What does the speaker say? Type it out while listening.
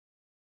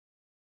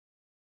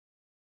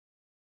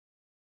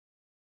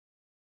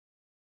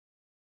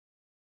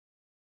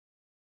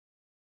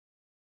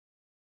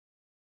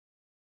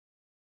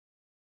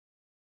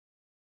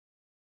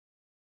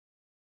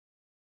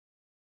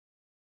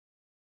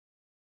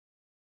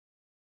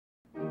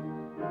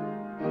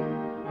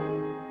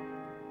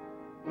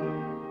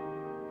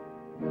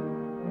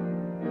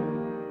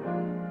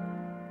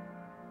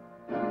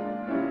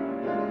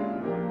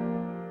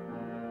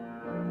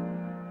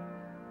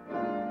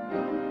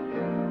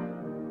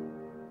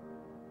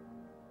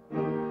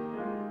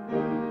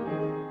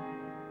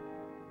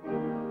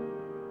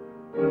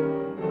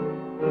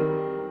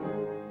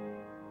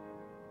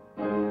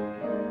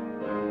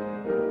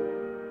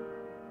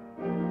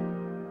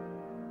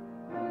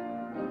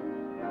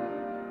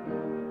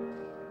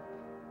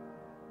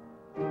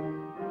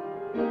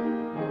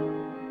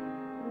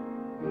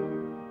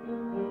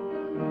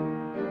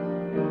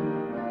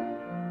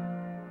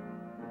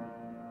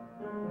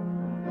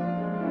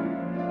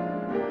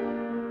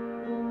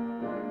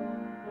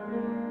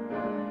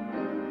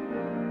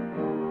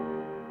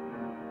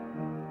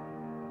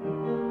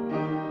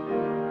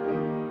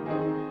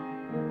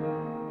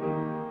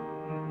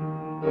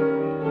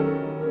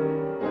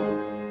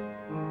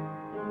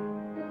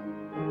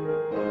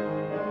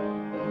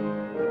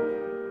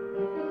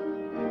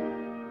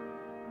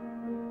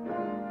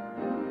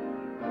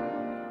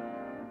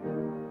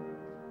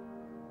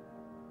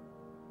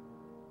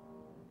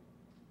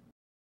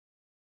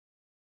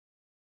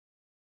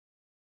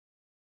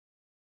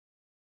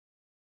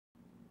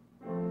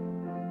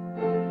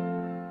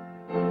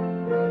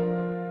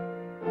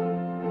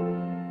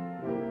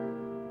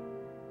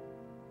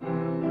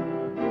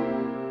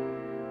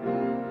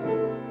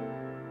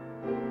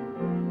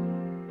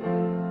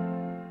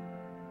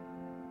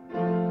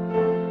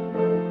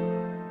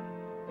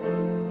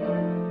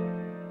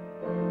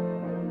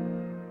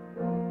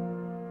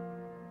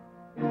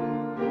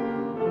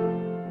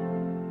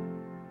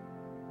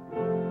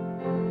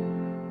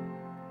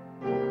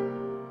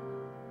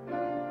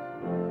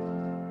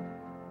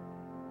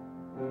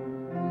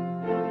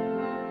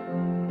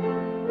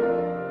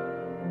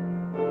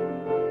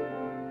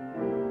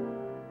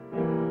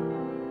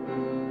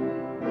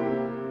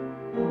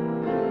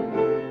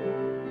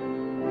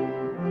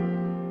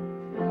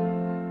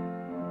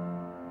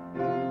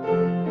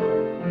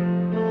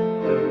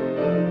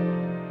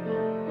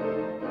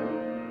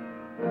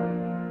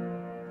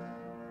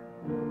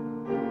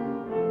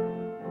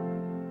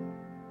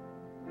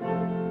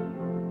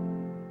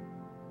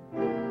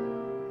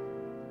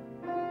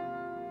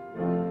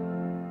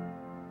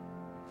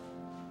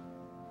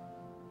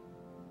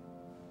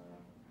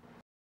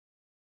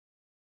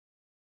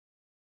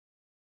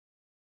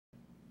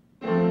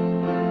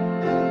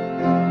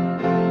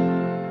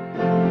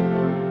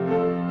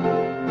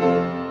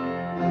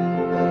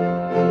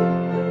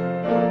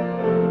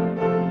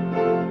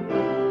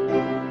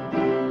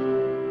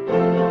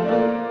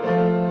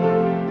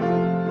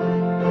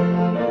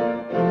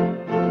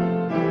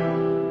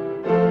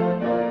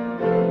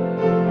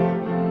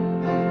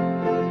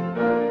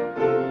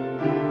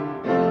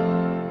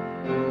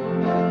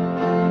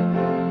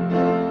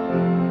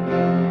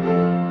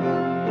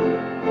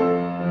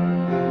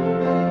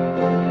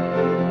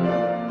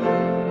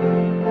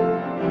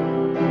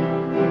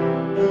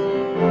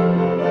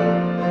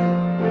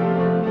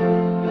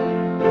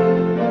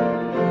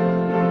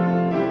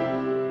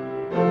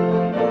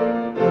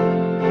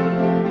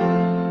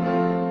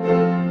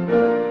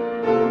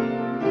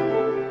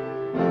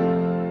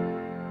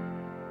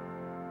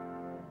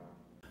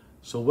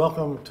So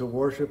welcome to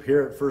worship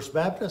here at First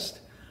Baptist.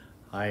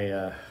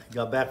 I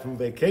got back from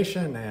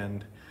vacation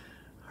and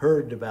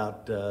heard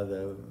about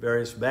the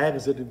various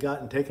bags that had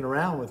gotten taken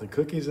around with the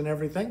cookies and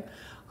everything.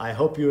 I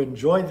hope you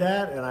enjoyed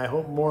that, and I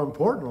hope more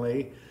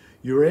importantly,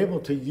 you were able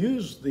to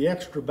use the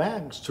extra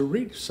bags to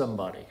reach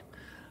somebody.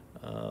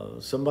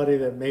 Somebody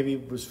that maybe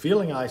was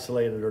feeling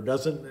isolated or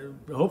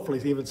doesn't,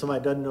 hopefully even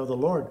somebody doesn't know the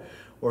Lord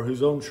or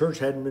whose own church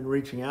hadn't been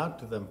reaching out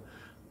to them.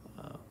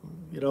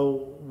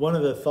 One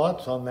of the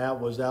thoughts on that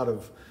was out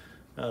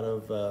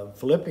of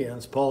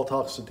Philippians. Paul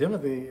talks to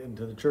Timothy and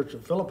to the church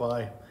of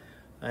Philippi,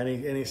 and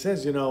he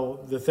says,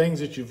 the things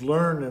that you've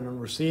learned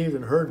and received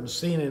and heard and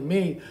seen in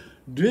me,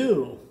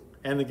 do,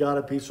 and the God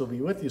of peace will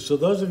be with you. So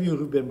those of you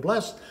who've been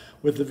blessed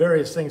with the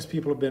various things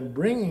people have been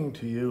bringing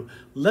to you,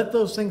 let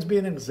those things be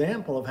an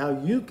example of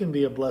how you can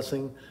be a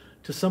blessing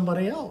to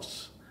somebody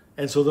else.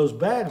 And so those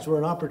bags were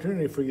an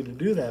opportunity for you to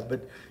do that,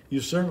 but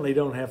you certainly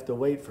don't have to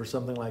wait for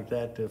something like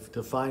that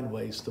to find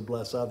ways to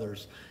bless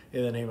others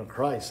in the name of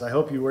Christ. I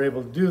hope you were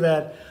able to do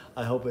that.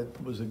 I hope it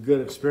was a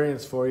good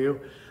experience for you.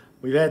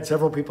 We've had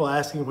several people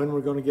asking when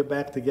we're going to get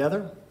back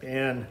together,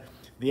 and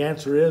the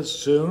answer is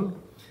soon.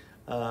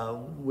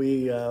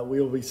 We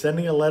will be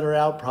sending a letter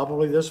out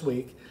probably this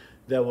week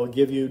that will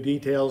give you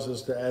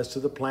details as to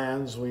the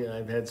plans.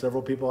 I've had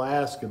several people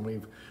ask, and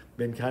we've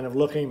been kind of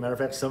looking. Matter of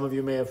fact, some of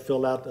you may have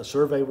filled out a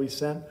survey we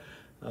sent.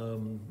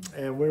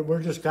 And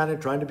we're just kind of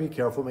trying to be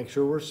careful, make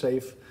sure we're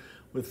safe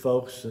with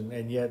folks,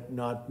 and yet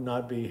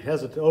not be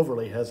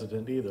overly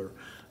hesitant either.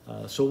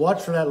 So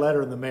watch for that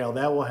letter in the mail.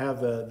 That will have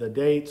the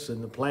dates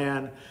and the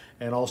plan,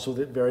 and also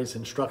the various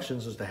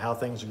instructions as to how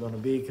things are going to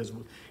be, because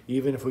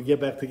even if we get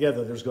back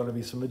together, there's going to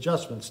be some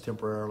adjustments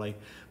temporarily,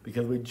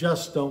 because we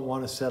just don't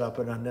want to set up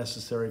an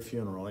unnecessary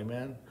funeral.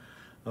 Amen?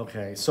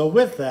 Okay, so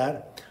with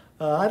that,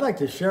 I'd like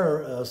to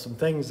share some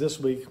things this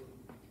week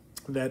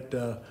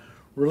that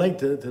relate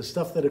to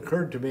stuff that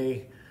occurred to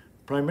me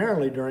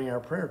primarily during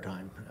our prayer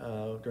time,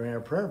 during our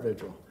prayer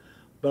vigil.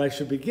 But I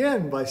should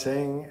begin by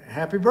saying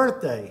happy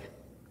birthday.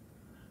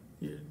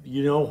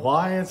 You know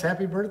why it's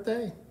happy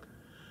birthday?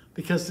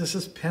 Because this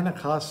is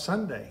Pentecost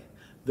Sunday,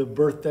 the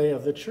birthday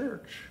of the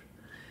church.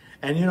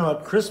 And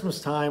at Christmas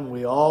time,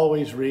 we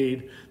always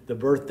read the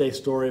birthday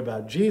story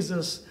about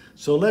Jesus.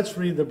 So let's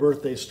read the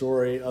birthday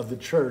story of the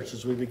church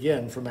as we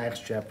begin from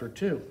Acts chapter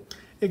 2.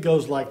 It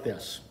goes like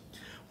this.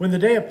 When the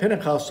day of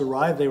Pentecost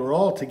arrived, they were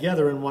all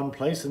together in one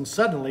place, and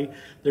suddenly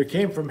there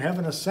came from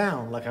heaven a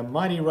sound like a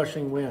mighty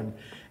rushing wind,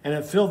 and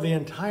it filled the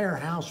entire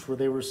house where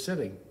they were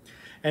sitting.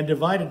 And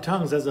divided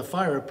tongues as a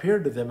fire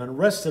appeared to them and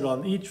rested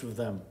on each of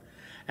them.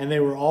 And they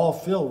were all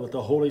filled with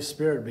the Holy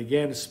Spirit, and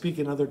began to speak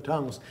in other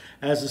tongues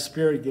as the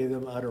Spirit gave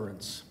them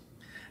utterance.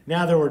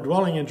 Now there were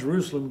dwelling in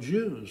Jerusalem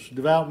Jews,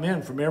 devout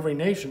men from every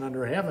nation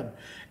under heaven.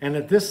 And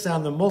at this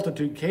sound the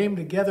multitude came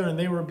together, and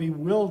they were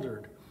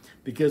bewildered,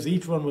 because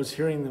each one was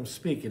hearing them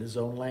speak in his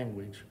own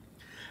language.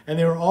 And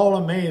they were all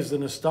amazed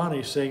and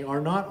astonished, saying,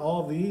 "Are not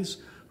all these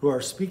who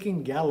are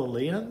speaking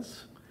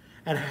Galileans?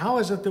 And how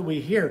is it that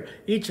we hear,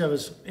 each of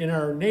us, in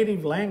our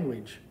native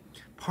language?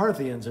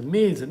 Parthians and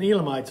Medes and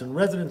Elamites and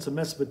residents of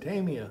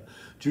Mesopotamia,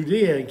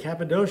 Judea and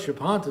Cappadocia,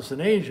 Pontus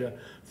and Asia,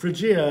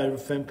 Phrygia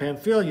and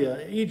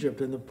Pamphylia,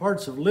 Egypt, and the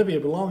parts of Libya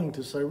belonging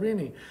to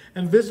Cyrene,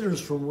 and visitors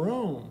from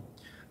Rome,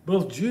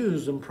 both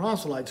Jews and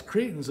proselytes,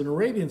 Cretans and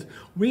Arabians,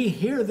 we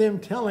hear them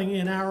telling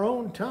in our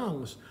own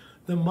tongues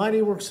the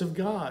mighty works of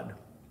God."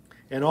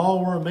 And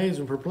all were amazed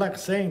and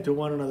perplexed, saying to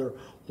one another,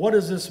 "What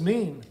does this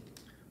mean?"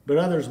 But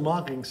others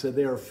mocking said,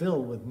 "They are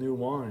filled with new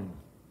wine."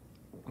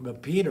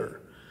 But Peter,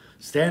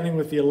 standing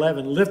with the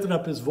 11, lifted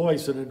up his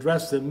voice and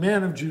addressed the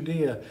men of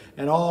Judea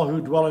and all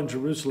who dwell in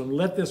Jerusalem.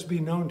 "Let this be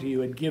known to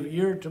you, and give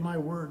ear to my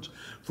words.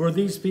 For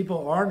these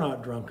people are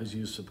not drunk as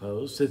you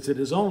suppose, since it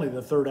is only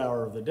the third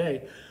hour of the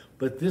day.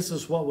 But this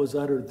is what was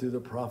uttered through the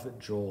prophet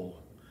Joel.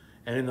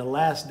 And in the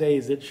last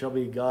days it shall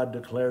be, God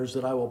declares,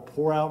 that I will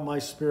pour out my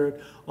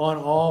Spirit on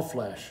all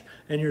flesh.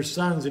 And your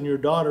sons and your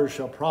daughters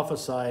shall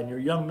prophesy, and your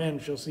young men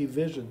shall see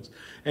visions,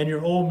 and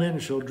your old men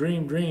shall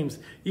dream dreams,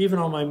 even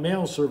on my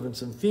male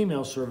servants and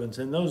female servants.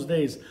 In those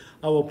days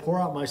I will pour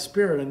out my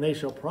Spirit, and they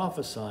shall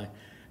prophesy.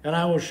 And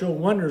I will show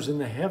wonders in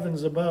the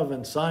heavens above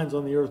and signs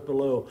on the earth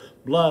below,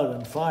 blood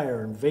and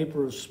fire and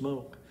vapor of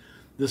smoke.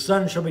 The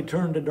sun shall be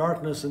turned to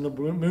darkness and the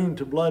moon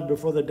to blood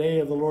before the day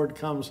of the Lord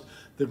comes,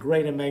 the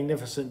great and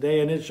magnificent day.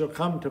 And it shall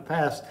come to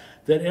pass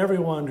that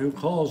everyone who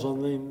calls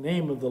on the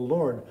name of the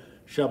Lord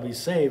shall be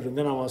saved." And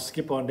then I want to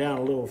skip on down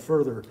a little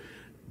further,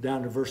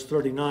 down to verse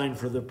 39.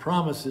 "For the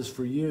promise is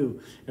for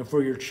you and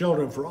for your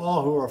children, for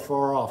all who are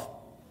far off,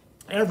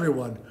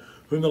 everyone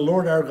whom the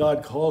Lord our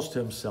God calls to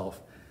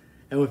himself."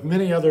 And with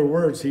many other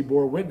words he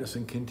bore witness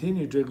and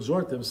continued to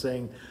exhort them,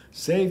 saying,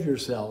 "Save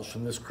yourselves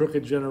from this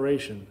crooked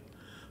generation."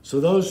 So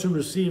those who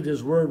received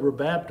his word were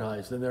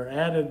baptized, and there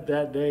added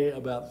that day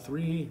about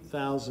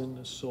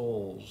 3,000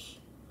 souls.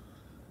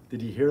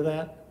 Did you hear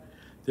that?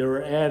 There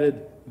were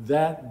added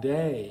that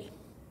day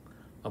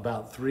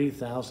about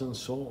 3,000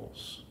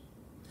 souls.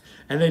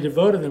 And they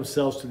devoted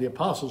themselves to the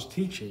apostles'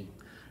 teaching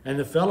and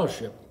the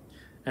fellowship,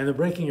 and the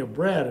breaking of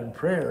bread and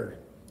prayer,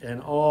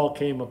 and awe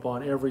came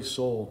upon every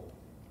soul.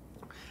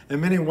 And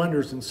many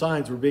wonders and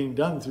signs were being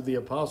done through the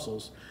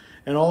apostles.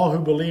 And all who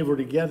believed were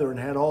together and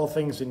had all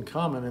things in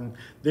common. And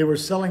they were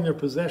selling their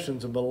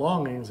possessions and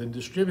belongings and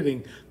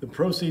distributing the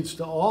proceeds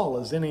to all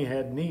as any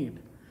had need.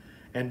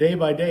 And day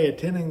by day,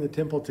 attending the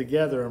temple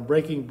together and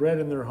breaking bread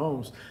in their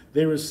homes,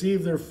 they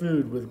received their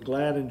food with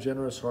glad and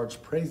generous hearts,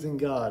 praising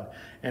God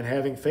and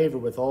having favor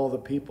with all the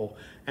people.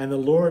 And the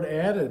Lord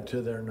added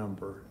to their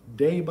number,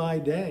 day by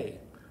day,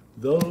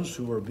 those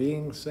who were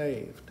being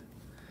saved.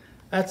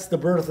 That's the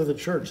birth of the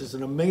church. It's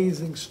an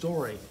amazing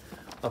story,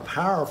 a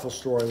powerful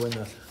story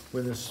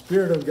when the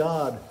Spirit of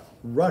God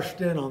rushed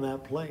in on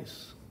that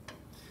place.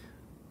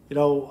 You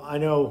know, I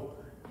know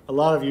a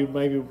lot of you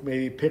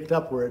maybe picked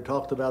up where it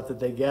talked about that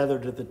they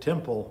gathered at the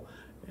temple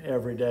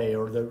every day,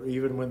 or that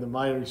even when the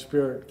mighty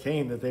Spirit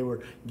came, that they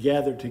were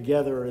gathered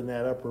together in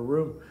that upper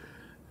room.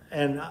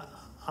 And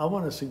I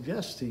want to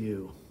suggest to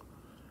you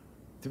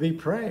to be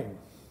praying,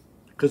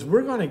 because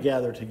we're going to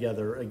gather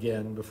together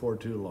again before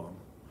too long.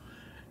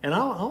 And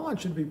I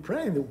want you to be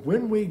praying that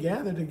when we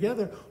gather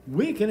together,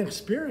 we can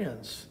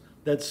experience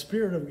that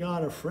Spirit of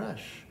God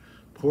afresh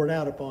poured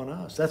out upon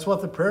us. That's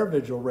what the prayer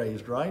vigil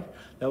raised, right?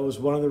 That was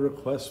one of the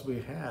requests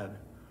we had.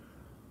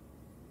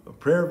 A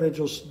prayer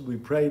vigil, we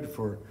prayed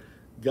for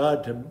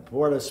God to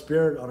pour out a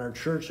Spirit on our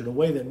church in a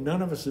way that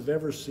none of us have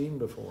ever seen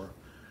before.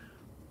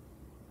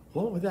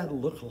 What would that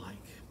look like?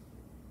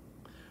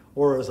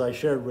 Or as I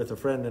shared with a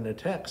friend in a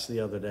text the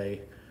other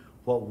day,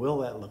 what will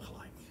that look like?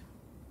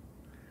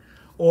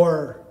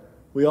 Or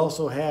we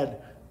also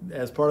had,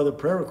 as part of the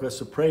prayer request,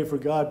 to pray for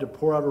God to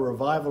pour out a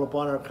revival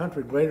upon our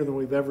country greater than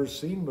we've ever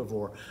seen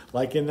before.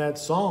 Like in that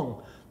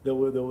song that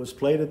was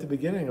played at the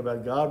beginning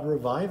about God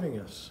reviving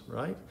us,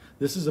 right?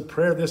 This is a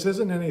prayer. This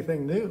isn't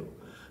anything new.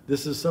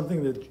 This is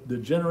something that the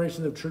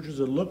generation of churches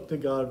have looked to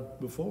God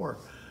before,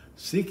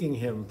 seeking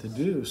Him to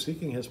do,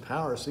 seeking His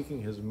power,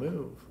 seeking His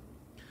move.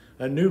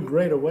 A new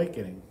great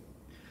awakening.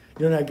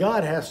 You know, now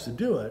God has to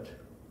do it,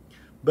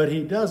 but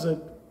He does it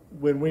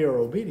when we are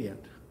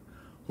obedient,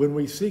 when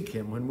we seek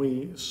Him, when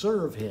we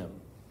serve Him.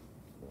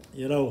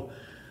 You know,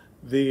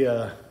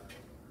 the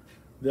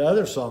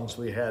other songs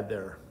we had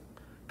there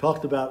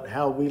talked about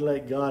how we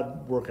let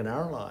God work in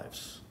our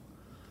lives.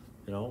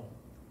 You know,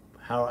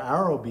 how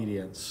our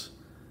obedience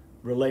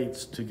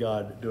relates to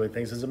God doing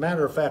things. As a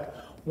matter of fact,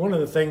 one of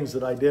the things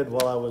that I did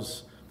while I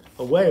was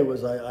away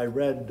was I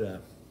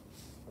read,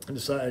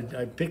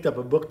 I picked up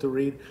a book to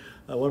read.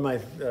 One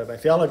of my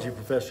theology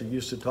professor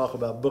used to talk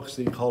about books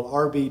that he called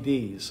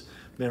RBDs,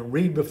 meant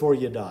read before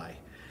you die.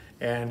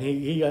 And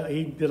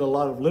he did a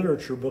lot of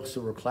literature books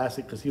that were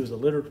classic because he was a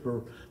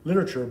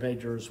literature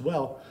major as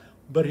well.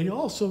 But he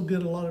also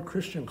did a lot of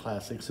Christian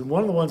classics. And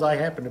one of the ones I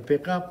happened to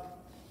pick up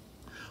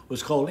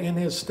was called In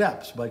His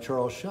Steps by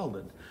Charles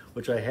Sheldon,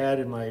 which I had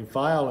in my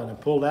file and I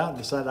pulled out and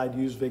decided I'd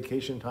use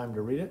vacation time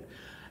to read it.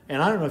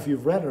 And I don't know if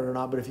you've read it or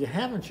not, but if you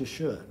haven't, you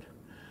should.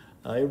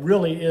 It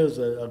really is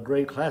a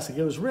great classic.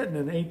 It was written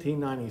in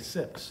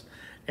 1896.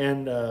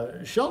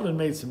 And Sheldon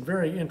made some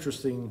very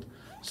interesting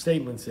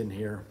statements in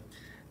here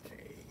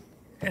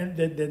and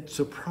that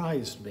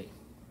surprised me.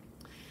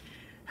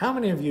 How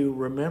many of you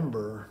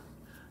remember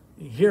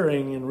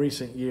hearing in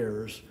recent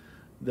years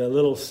the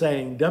little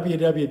saying,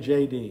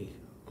 WWJD,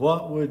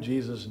 what would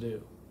Jesus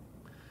do?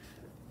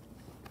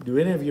 Do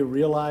any of you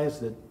realize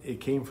that it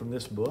came from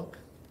this book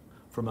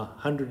from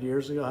 100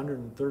 years ago,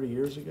 130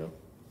 years ago?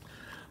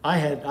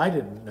 I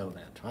didn't know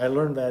that. I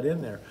learned that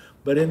in there.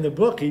 But in the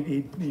book,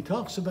 he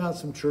talks about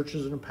some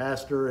churches and a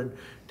pastor and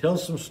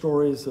tells some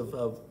stories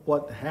of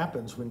what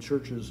happens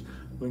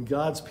when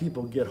God's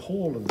people get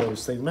hold of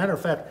those things. Matter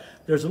of fact,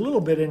 there's a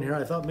little bit in here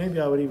I thought maybe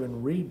I would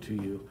even read to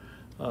you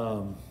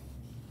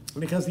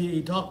because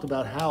he talked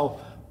about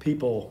how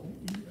people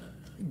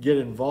get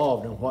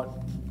involved in what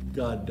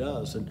God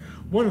does. And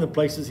one of the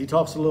places he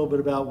talks a little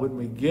bit about when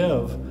we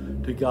give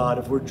to God,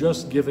 if we're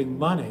just giving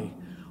money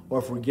or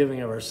if we're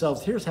giving of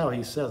ourselves. Here's how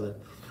he says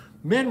it.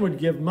 Men would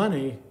give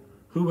money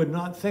who would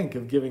not think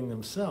of giving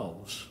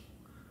themselves.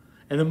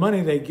 And the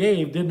money they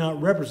gave did not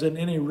represent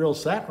any real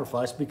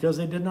sacrifice because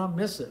they did not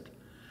miss it.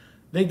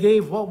 They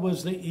gave what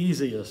was the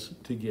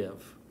easiest to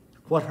give,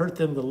 what hurt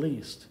them the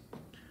least.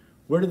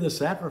 Where did the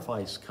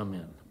sacrifice come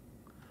in?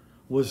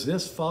 Was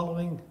this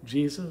following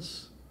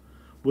Jesus?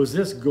 Was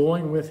this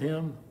going with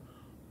Him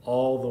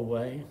all the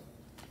way?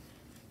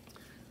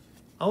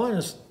 I want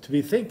us to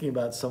be thinking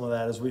about some of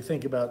that as we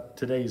think about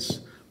today's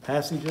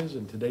passages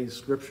and today's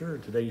scripture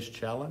and today's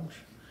challenge.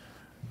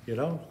 You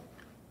know,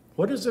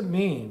 what does it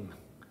mean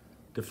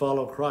to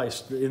follow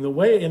Christ in the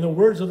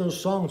words of those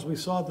songs we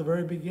saw at the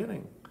very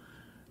beginning?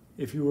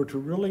 If you were to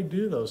really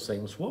do those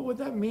things, what would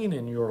that mean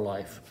in your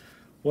life?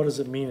 What does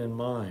it mean in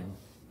mine?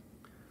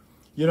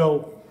 You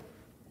know,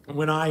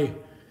 when I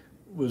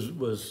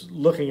was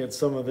looking at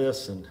some of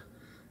this and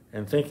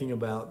thinking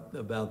about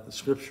the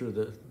scripture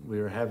that we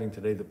are having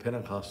today, the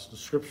Pentecost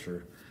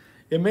scripture,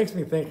 it makes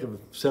me think of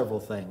several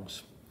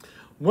things.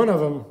 One of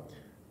them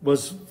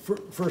was,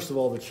 first of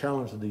all, the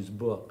challenge of this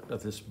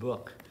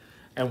book.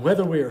 and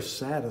whether we are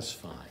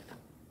satisfied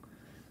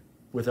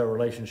with our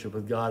relationship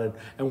with God,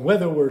 and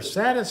whether we're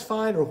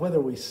satisfied or whether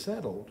we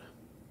settled.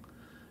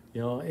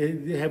 You know,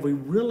 have we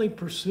really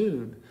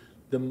pursued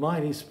the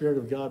mighty Spirit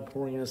of God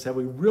pouring in us? Have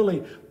we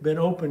really been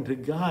open to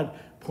God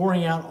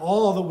pouring out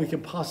all that we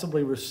could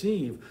possibly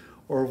receive?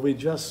 Or have we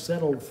just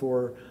settled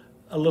for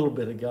a little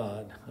bit of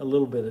God, a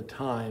little bit of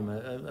time,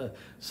 a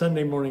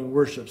Sunday morning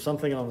worship,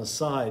 something on the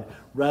side,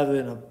 rather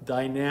than a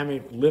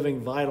dynamic, living,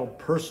 vital,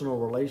 personal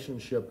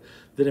relationship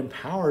that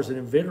empowers and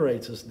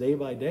invigorates us day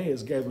by day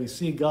as we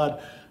see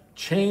God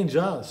change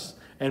us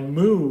and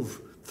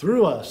move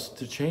through us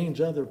to change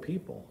other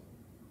people?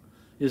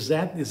 Is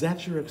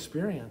that your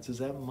experience? Is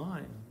that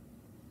mine?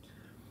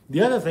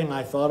 The other thing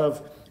I thought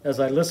of as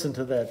I listened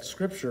to that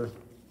scripture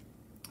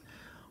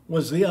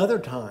was the other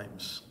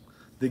times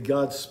that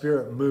God's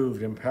Spirit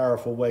moved in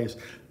powerful ways.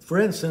 For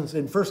instance,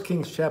 in 1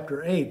 Kings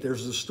chapter 8,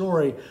 there's the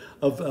story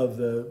of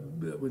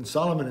when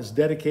Solomon is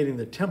dedicating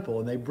the temple,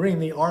 and they bring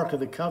the Ark of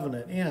the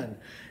Covenant in.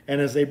 And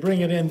as they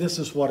bring it in, this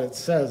is what it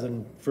says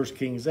in 1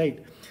 Kings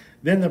 8.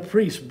 Then the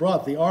priest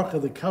brought the Ark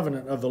of the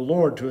Covenant of the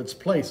Lord to its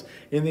place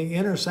in the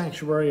inner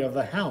sanctuary of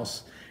the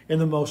house, in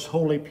the most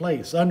holy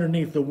place,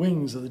 underneath the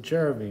wings of the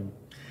cherubim.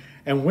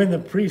 And when the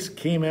priest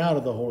came out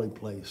of the holy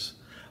place,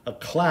 a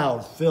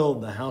cloud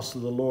filled the house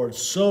of the Lord,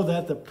 so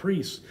that the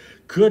priests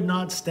could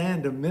not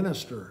stand to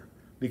minister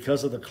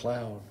because of the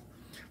cloud.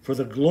 For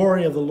the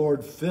glory of the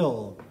Lord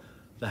filled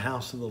the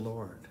house of the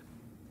Lord.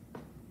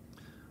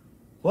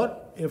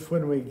 What if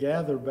when we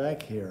gather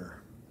back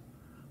here,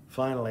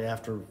 finally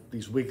after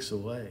these weeks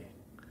away,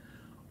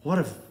 what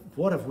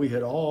if we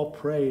had all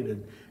prayed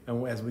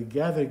and as we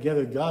gather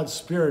together, God's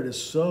Spirit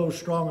is so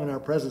strong in our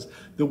presence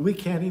that we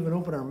can't even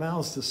open our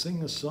mouths to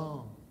sing a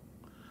song.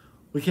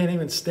 We can't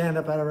even stand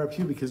up out of our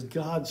pew because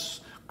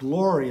God's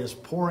glory is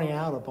pouring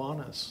out upon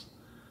us.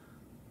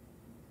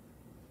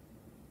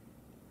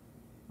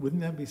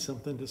 Wouldn't that be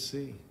something to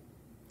see?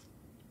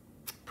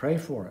 Pray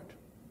for it.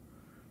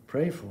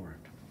 Pray for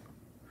it.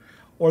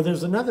 Or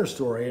there's another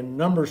story in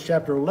Numbers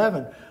chapter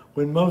 11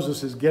 when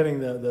Moses is getting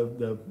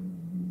the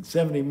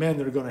 70 men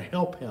that are going to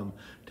help him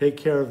take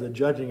care of the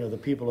judging of the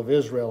people of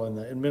Israel and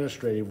the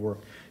administrative work.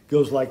 It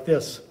goes like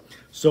this.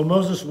 So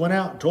Moses went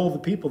out and told the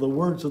people the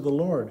words of the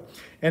Lord.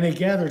 And he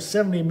gathered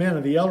 70 men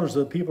of the elders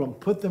of the people and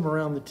put them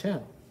around the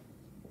tent.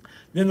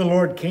 Then the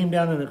Lord came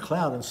down in a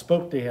cloud and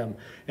spoke to him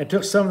and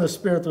took some of the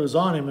Spirit that was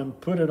on him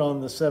and put it on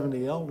the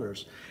 70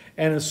 elders.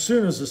 And as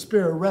soon as the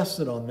Spirit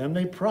rested on them,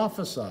 they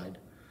prophesied.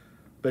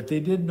 But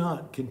they did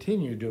not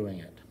continue doing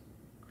it.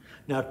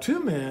 Now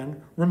 2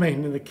 men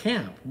remained in the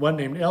camp, one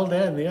named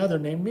Eldad and the other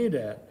named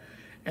Medad.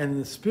 And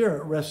the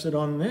Spirit rested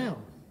on them.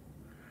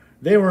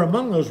 They were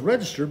among those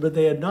registered, but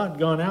they had not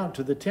gone out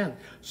to the tent.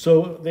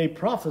 So they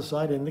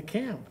prophesied in the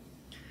camp.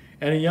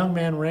 And a young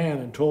man ran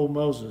and told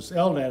Moses,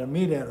 Eldad and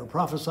Medad are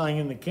prophesying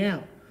in the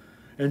camp.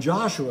 And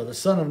Joshua, the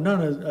son of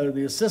Nun,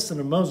 the assistant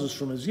of Moses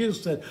from his youth,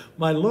 said,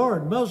 My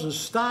Lord, Moses,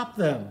 stop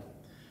them.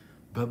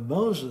 But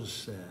Moses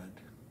said,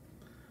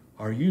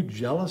 Are you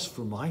jealous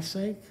for my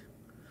sake?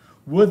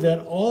 Would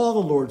that all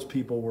the Lord's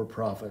people were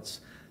prophets,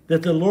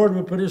 that the Lord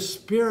would put his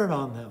Spirit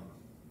on them.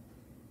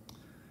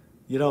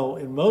 You know,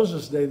 in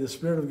Moses' day, the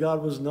Spirit of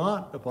God was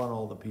not upon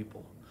all the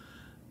people.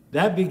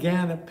 That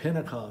began at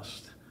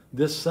Pentecost,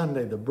 this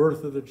Sunday, the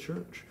birth of the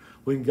church,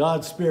 when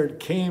God's Spirit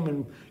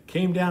came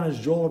down as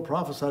Joel had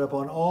prophesied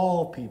upon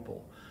all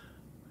people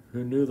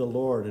who knew the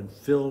Lord and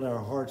filled our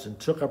hearts and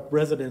took up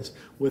residence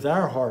with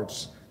our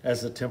hearts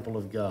as the temple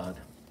of God.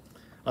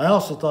 I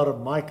also thought of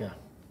Micah,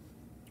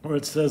 where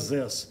it says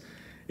this,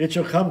 It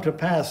shall come to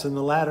pass in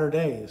the latter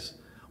days.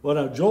 Well,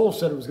 now, Joel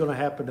said it was going to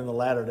happen in the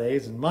latter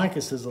days, and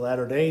Micah says the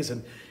latter days,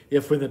 and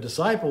if when the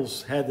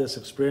disciples had this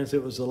experience,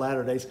 it was the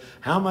latter days,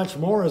 how much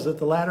more is it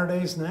the latter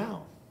days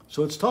now?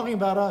 So it's talking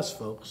about us,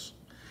 folks.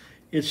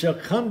 It shall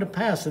come to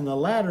pass in the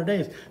latter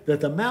days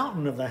that the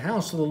mountain of the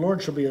house of the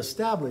Lord shall be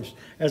established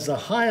as the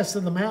highest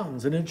of the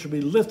mountains, and it shall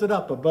be lifted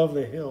up above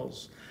the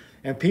hills,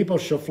 and people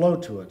shall flow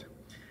to it.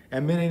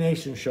 And many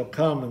nations shall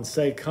come and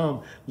say,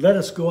 Come, let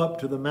us go up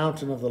to the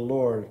mountain of the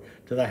Lord,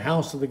 to the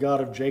house of the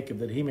God of Jacob,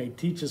 that he may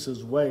teach us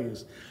his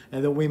ways,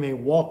 and that we may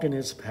walk in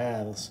his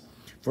paths.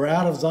 For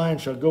out of Zion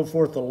shall go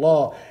forth the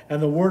law,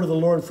 and the word of the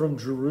Lord from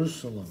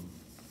Jerusalem.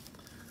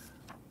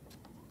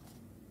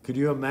 Could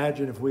you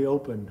imagine if we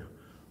opened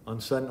on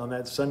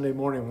that Sunday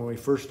morning when we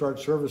first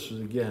start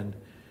services again,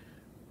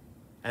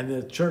 and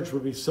the church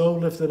would be so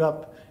lifted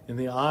up in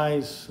the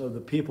eyes of the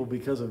people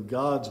because of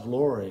God's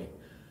glory,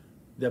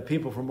 that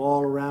people from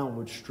all around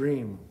would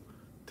stream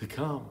to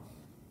come.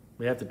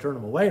 We have to turn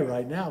them away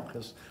right now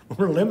because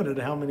we're limited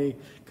to how many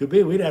could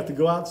be. We'd have to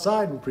go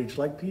outside and preach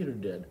like Peter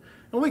did.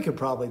 And we could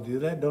probably do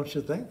that, don't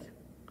you think?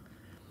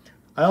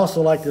 I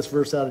also like this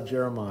verse out of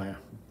Jeremiah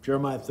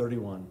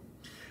 31.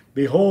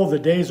 Behold, the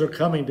days are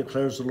coming,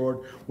 declares the Lord,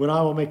 when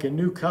I will make a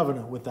new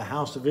covenant with the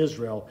house of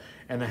Israel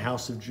and the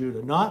house of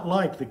Judah, not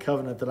like the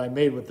covenant that I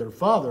made with their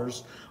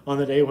fathers on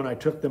the day when I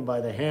took them by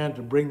the hand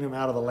to bring them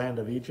out of the land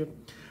of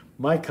Egypt.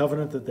 My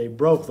covenant that they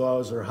broke, though I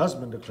was their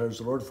husband, declares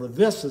the Lord, for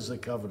this is the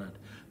covenant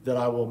that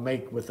I will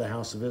make with the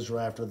house of Israel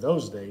after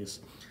those days,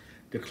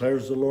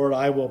 declares the Lord.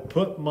 I will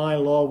put my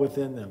law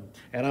within them,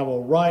 and I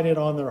will write it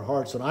on their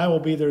hearts, and I will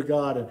be their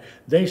God, and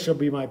they shall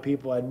be my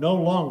people. And no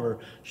longer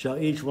shall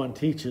each one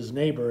teach his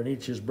neighbor and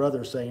each his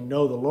brother, saying,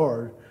 know the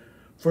Lord,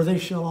 for they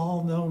shall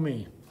all know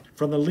me,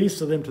 from the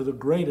least of them to the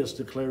greatest,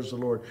 declares the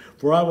Lord.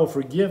 For I will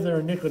forgive their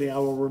iniquity, I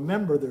will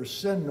remember their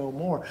sin no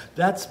more.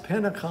 That's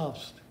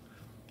Pentecost.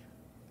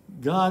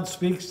 God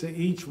speaks to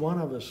each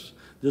one of us.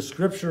 The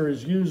scripture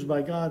is used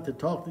by God to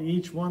talk to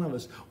each one of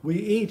us. We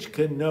each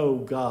can know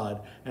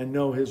God and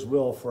know his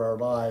will for our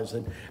lives.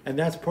 And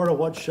that's part of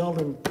what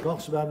Sheldon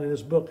talks about in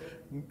his book,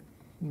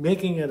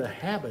 making it a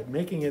habit,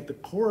 making it the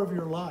core of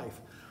your life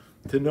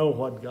to know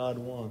what God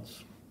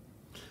wants.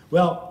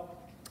 Well,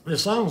 the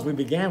songs we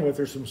began with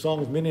are some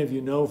songs many of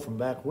you know from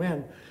back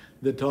when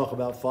that talk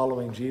about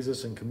following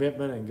Jesus and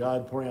commitment and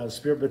God pouring out his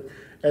Spirit. But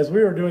as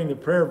we were doing the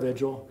prayer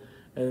vigil,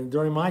 and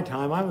during my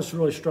time, I was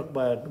really struck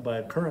by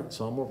a current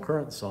song, more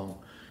current song,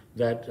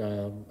 that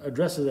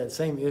addresses that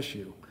same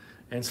issue.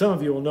 And some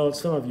of you will know it,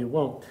 some of you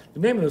won't. The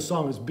name of the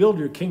song is Build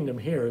Your Kingdom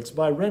Here. It's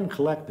by Wren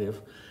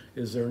Collective,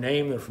 is their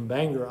name. They're from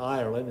Bangor,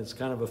 Ireland. It's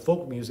kind of a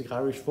folk music,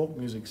 Irish folk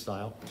music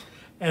style.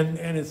 And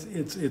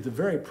it's a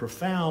very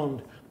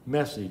profound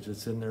message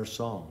that's in their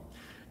song.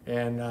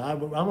 And I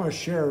want to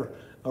share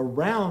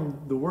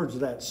around the words of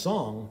that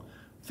song,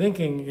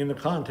 thinking in the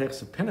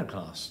context of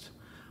Pentecost.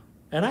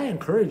 And I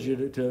encourage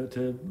you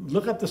to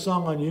look up the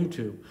song on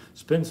YouTube,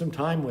 spend some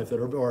time with it,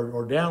 or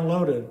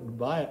download it,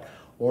 buy it,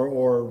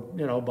 or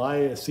you know, buy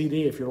a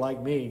CD if you're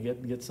like me,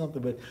 get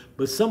something.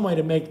 But some way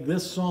to make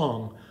this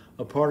song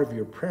a part of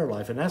your prayer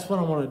life. And that's what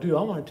I want to do.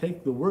 I want to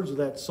take the words of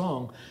that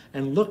song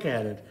and look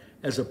at it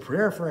as a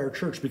prayer for our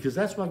church, because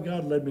that's what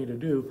God led me to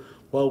do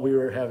while we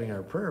were having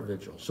our prayer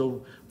vigil.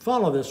 So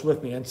follow this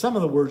with me. And some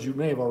of the words you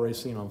may have already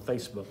seen on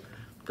Facebook,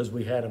 because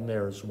we had them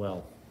there as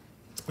well.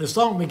 The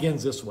song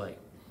begins this way.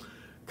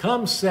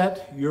 Come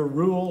set your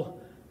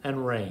rule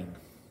and reign.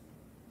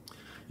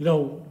 You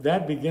know,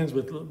 that begins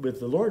with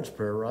the Lord's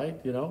Prayer, right?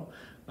 You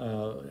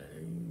know,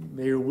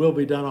 may your will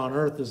be done on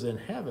earth as in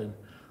heaven.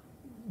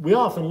 We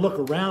often look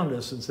around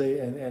us and say,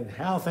 and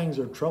how things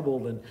are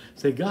troubled, and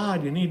say,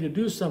 God, you need to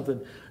do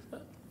something.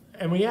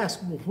 And we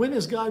ask, well, when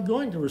is God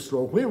going to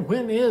restore?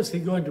 When is he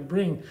going to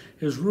bring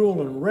his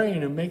rule and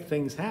reign and make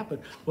things happen?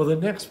 Well, the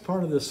next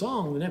part of the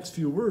song, the next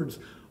few words,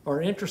 are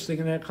interesting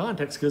in that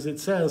context, because it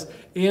says,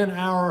 in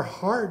our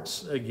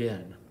hearts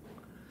again.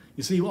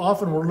 You see,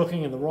 often we're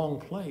looking in the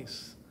wrong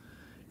place.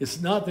 It's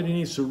not that he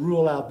needs to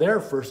rule out there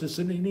first, it's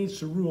that he needs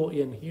to rule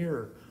in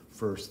here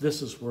first.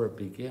 This is where it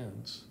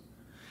begins.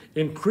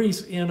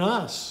 Increase in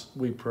us,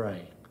 we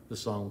pray, the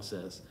song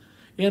says.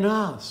 In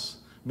us.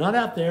 Not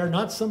out there,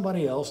 not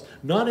somebody else,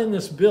 not in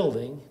this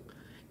building.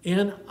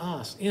 In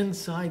us,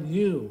 inside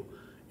you,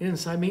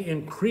 inside me.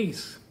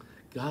 Increase,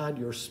 God,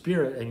 your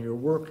Spirit and your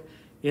work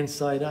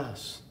inside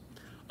us.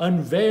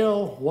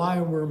 Unveil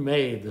why we're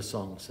made, the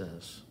song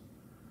says.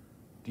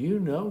 Do you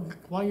know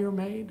why you're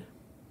made?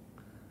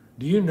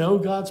 Do you know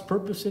God's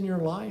purpose in your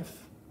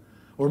life?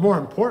 Or more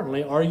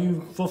importantly, are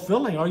you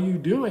fulfilling, are you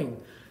doing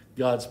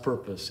God's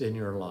purpose in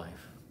your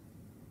life?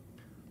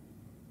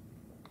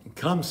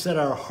 Come set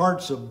our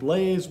hearts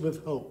ablaze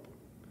with hope.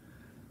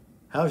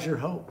 How's your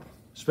hope?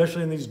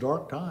 Especially in these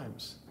dark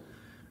times.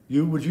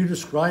 Would you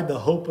describe the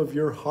hope of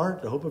your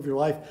heart, the hope of your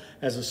life,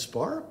 as a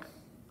spark?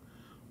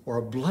 Or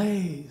a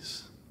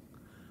blaze?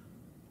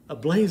 A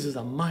blaze is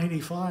a mighty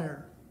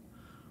fire.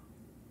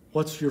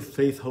 What's your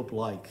faith hope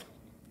like?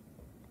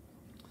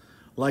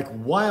 Like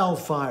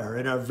wildfire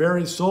in our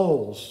very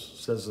souls,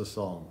 says the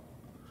song.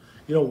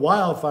 You know,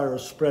 wildfire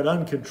is spread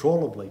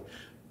uncontrollably.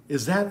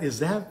 Is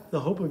that the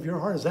hope of your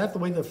heart? Is that the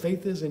way the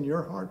faith is in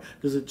your heart?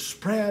 Does it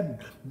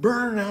spread,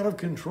 burn out of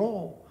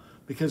control?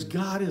 Because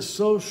God is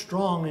so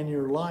strong in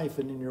your life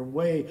and in your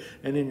way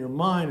and in your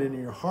mind and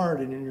in your heart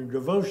and in your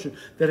devotion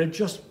that it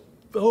just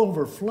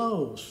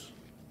overflows.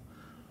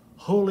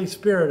 Holy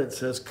Spirit, it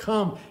says,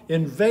 come,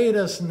 invade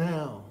us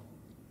now.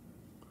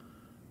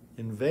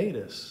 Invade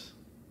us.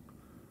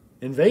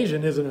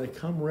 Invasion isn't a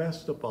come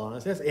rest upon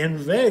us. That's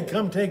invade,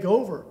 come take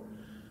over.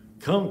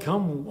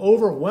 Come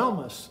overwhelm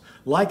us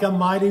like a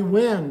mighty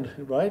wind,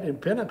 right? In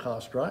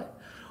Pentecost, right?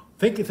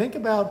 Think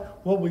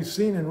about what we've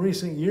seen in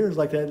recent years,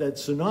 like that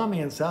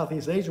tsunami in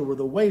Southeast Asia where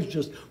the waves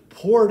just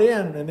poured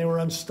in and they were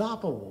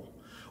unstoppable.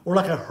 Or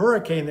like a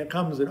hurricane that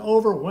comes and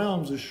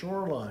overwhelms the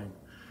shoreline.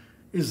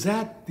 Is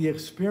that the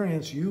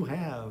experience you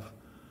have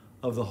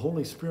of the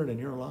Holy Spirit in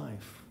your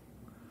life?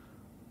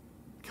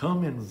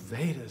 Come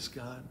invade us,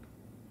 God.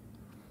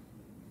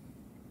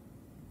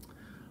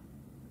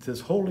 It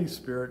says, Holy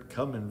Spirit,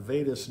 come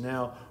invade us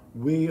now.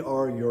 We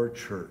are your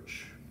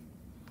church.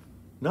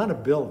 Not a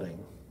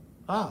building.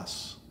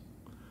 Us.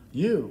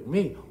 You,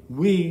 me.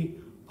 We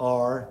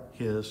are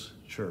his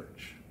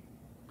church.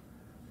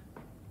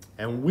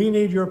 And we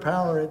need your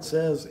power, it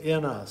says,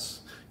 in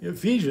us.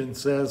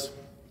 Ephesians says,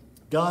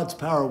 God's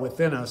power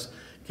within us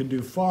can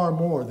do far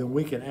more than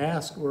we can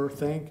ask or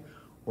think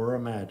or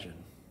imagine.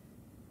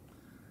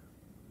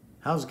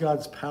 How's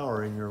God's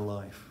power in your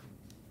life?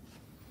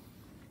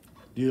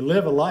 Do you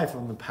live a life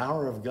in the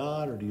power of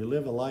God, or do you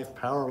live a life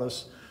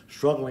powerless,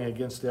 struggling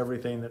against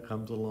everything that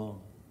comes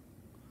along?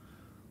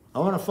 I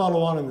want to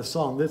follow on in the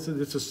song. This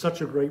is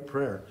such a great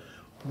prayer.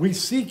 We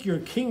seek your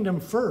kingdom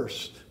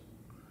first.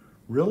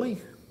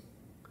 Really?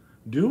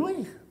 Do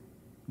we?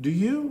 Do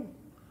you?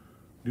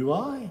 Do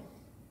I?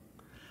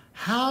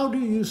 How do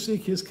you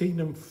seek his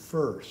kingdom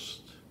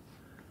first?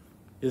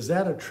 Is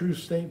that a true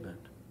statement?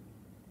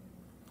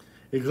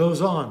 It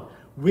goes on.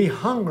 We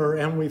hunger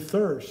and we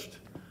thirst.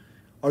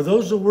 Are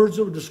those the words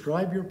that would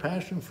describe your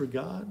passion for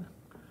God?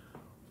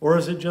 Or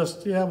is it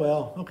just, yeah,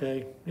 well,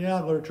 okay, yeah,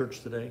 I'll go to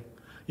church today.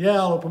 Yeah,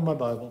 I'll open my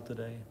Bible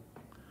today.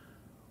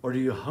 Or do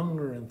you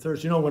hunger and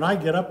thirst? You know, when I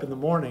get up in the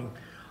morning,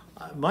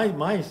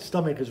 my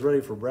stomach is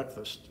ready for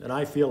breakfast, and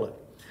I feel it.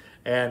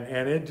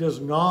 And it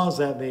just gnaws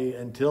at me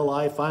until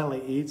I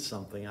finally eat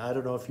something. I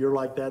don't know if you're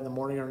like that in the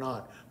morning or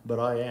not, but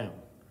I am.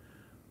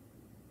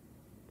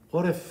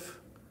 What if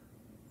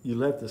you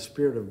let the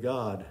Spirit of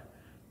God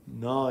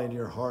gnaw in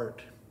your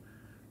heart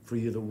for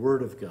you the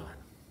Word of God?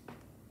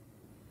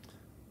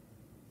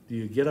 Do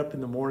you get up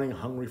in the morning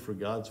hungry for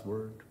God's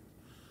Word?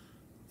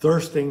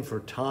 Thirsting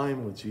for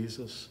time with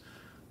Jesus?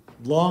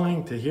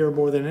 Longing to hear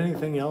more than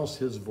anything else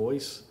his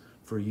voice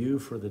for you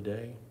for the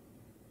day?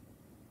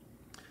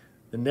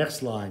 The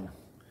next line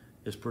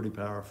is pretty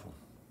powerful.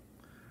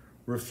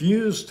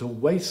 Refuse to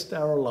waste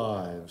our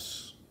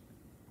lives.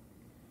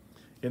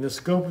 In the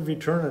scope of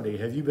eternity,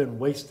 have you been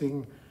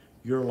wasting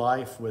your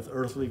life with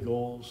earthly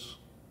goals,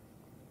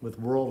 with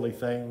worldly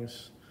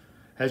things?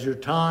 Has your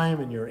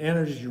time and your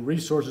energies, your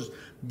resources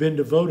been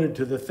devoted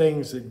to the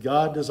things that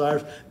God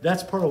desires?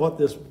 That's part of what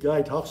this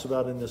guy talks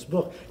about in this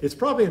book. It's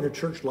probably in the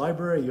church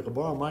library. You can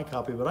borrow my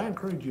copy, but I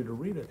encourage you to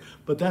read it.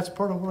 But that's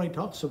part of what he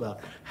talks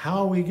about,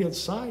 how we get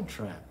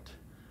sidetracked.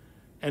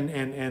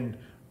 And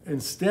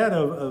instead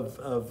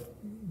of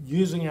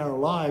using our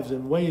lives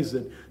in ways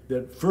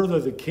that further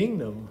the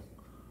kingdom,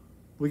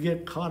 we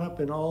get caught up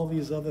in all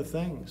these other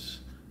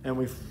things, and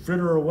we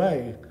fritter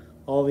away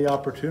all the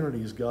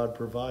opportunities God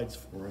provides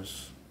for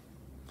us.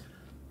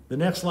 The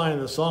next line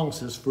of the song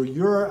says, for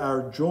you're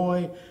our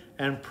joy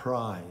and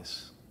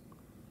prize.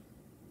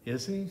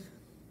 Is he?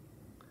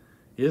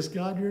 Is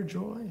God your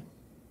joy?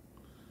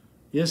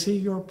 Is he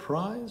your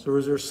prize? Or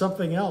is there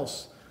something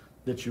else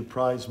that you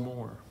prize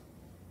more?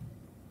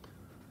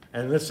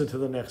 And listen to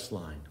the next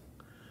line.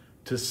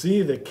 To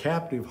see the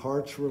captive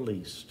hearts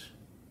released.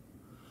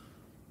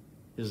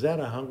 Is that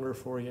a hunger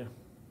for you?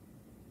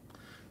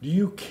 Do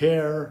you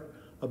care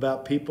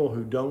about people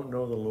who don't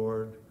know the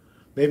Lord?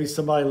 Maybe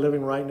somebody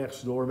living right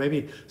next door.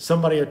 Maybe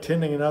somebody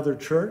attending another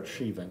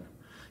church even.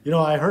 You know,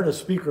 I heard a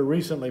speaker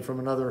recently from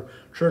another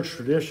church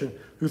tradition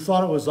who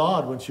thought it was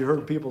odd when she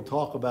heard people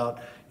talk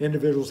about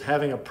individuals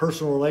having a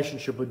personal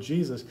relationship with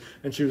Jesus.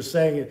 And she was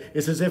saying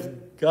it's as if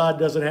God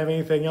doesn't have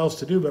anything else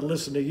to do but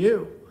listen to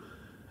you.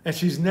 And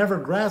she's never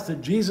grasped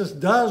that Jesus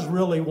does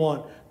really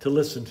want to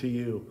listen to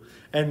you,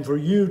 and for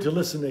you to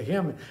listen to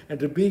him and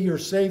to be your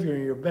Savior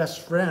and your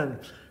best friend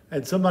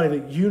and somebody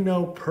that you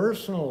know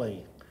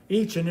personally.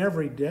 Each and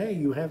every day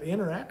you have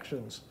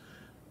interactions.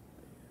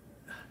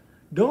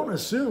 Don't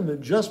assume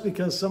that just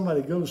because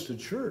somebody goes to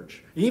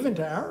church, even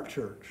to our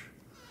church,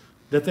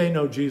 that they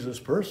know Jesus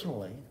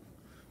personally.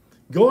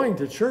 Going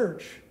to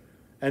church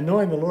and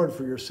knowing the Lord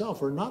for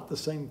yourself are not the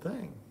same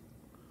thing.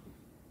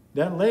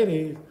 That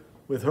lady,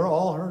 with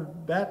all her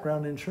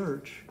background in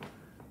church,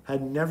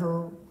 had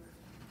never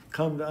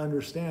come to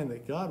understand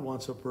that God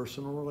wants a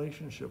personal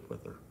relationship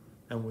with her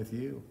and with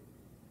you.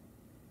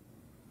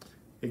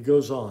 It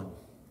goes on.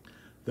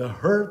 The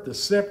hurt, the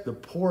sick, the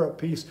poor at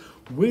peace,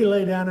 we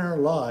lay down our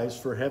lives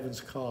for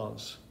heaven's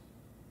cause.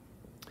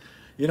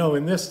 You know,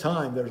 in this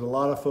time, there's a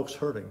lot of folks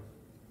hurting.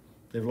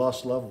 They've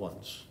lost loved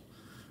ones.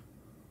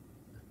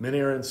 Many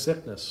are in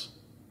sickness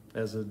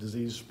as the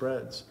disease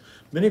spreads.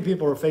 Many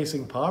people are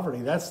facing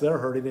poverty. That's their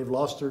hurting. They've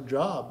lost their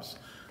jobs.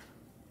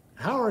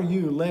 How are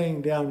you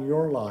laying down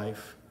your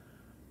life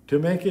to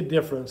make a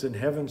difference in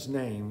heaven's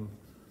name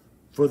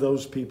for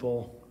those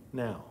people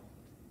now?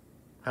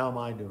 How am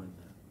I doing that?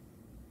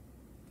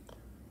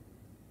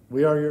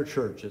 We are your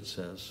church, it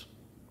says.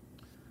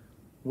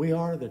 We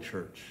are the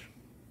church,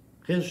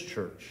 his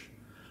church,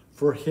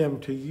 for him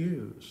to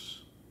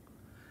use.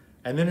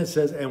 And then it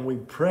says, and we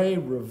pray,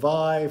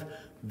 revive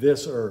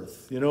this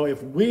earth. You know,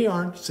 if we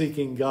aren't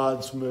seeking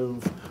God's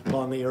move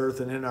on the earth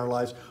and in our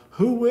lives,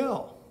 who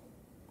will?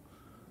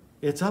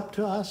 It's up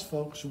to us,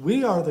 folks.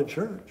 We are the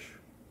church.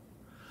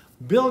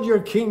 Build your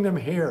kingdom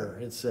here,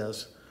 it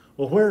says.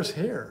 Well, where's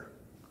here?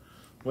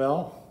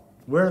 Well,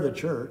 we're the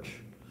church,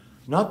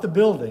 not the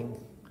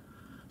building.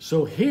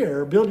 So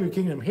here, build your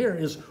kingdom here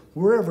is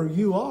wherever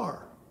you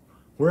are,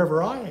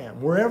 wherever I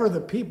am, wherever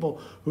the people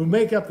who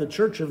make up the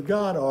church of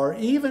God are,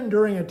 even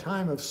during a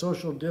time of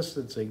social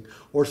distancing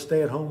or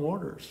stay-at-home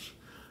orders.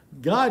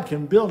 God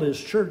can build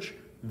his church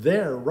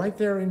there, right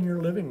there in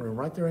your living room,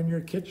 right there in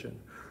your kitchen,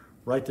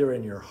 right there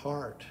in your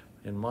heart,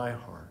 in my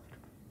heart.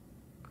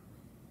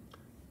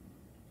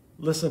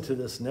 Listen to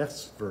this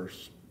next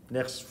verse,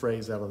 next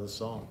phrase out of the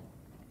song.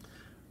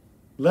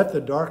 Let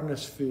the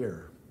darkness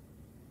fear.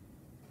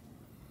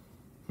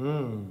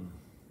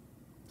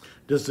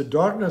 Does the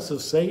darkness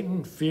of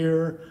Satan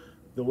fear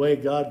the way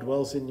God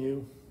dwells in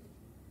you?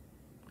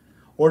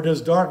 Or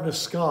does darkness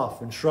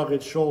scoff and shrug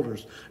its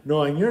shoulders,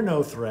 knowing you're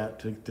no threat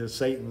to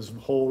Satan's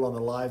hold on the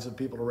lives of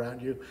people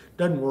around you?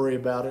 Doesn't worry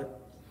about it.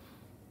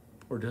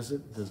 Or does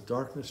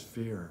darkness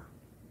fear?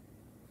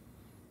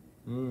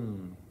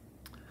 You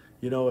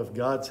know, if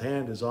God's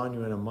hand is on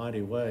you in a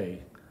mighty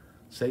way,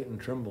 Satan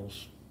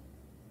trembles.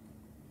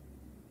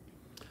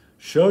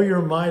 Show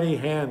your mighty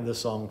hand, the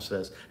song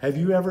says. Have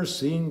you ever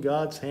seen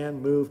God's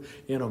hand move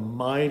in a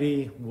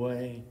mighty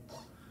way?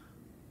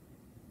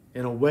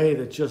 In a way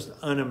that's just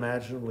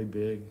unimaginably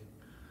big.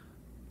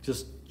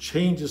 Just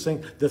changes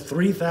things. The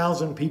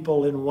 3,000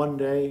 people in one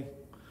day.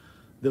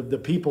 The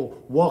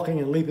people walking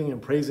and leaping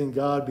and praising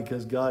God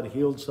because God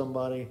healed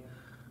somebody.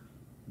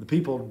 The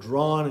people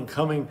drawn and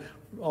coming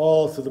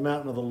all to the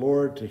mountain of the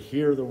Lord to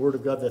hear the word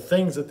of God. The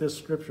things that this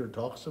scripture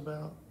talks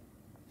about.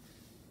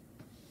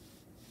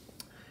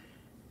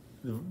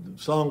 The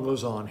song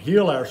goes on.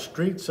 Heal our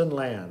streets and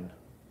land.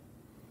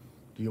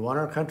 Do you want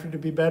our country to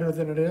be better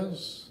than it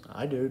is?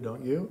 I do,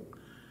 don't you?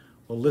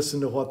 Well, listen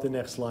to what the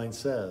next line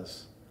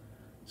says.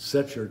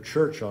 Set your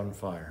church on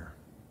fire.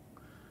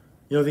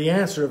 You know, the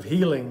answer of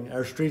healing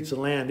our streets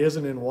and land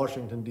isn't in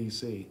Washington,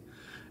 D.C.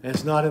 And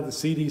it's not at the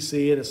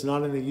CDC, and it's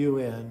not in the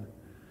UN.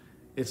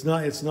 It's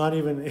not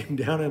even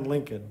down in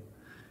Lincoln.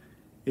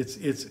 It's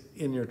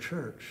in your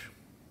church.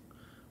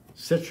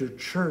 Set your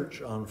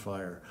church on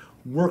fire.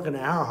 Work in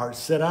our hearts.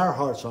 Set our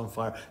hearts on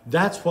fire.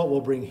 That's what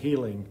will bring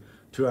healing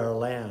to our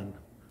land,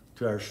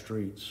 to our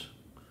streets.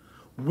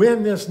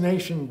 Win this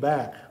nation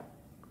back.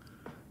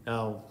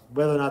 Now,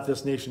 whether or not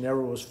this nation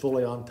ever was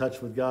fully on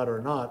touch with God or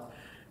not,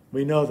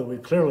 we know that we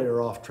clearly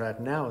are off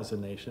track now as a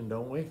nation,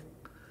 don't we?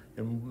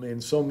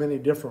 In so many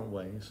different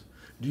ways.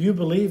 Do you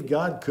believe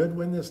God could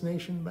win this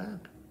nation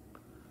back?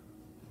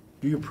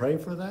 Do you pray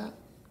for that?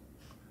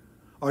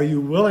 Are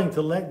you willing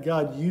to let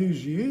God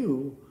use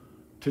you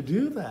to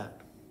do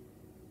that?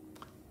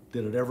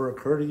 Did it ever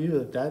occur to you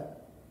that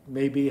that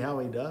may be how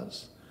he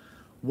does?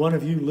 One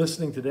of you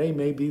listening today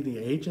may be the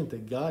agent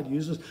that God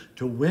uses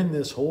to win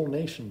this whole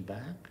nation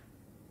back.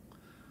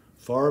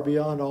 Far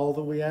beyond all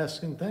that we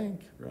ask and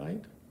think,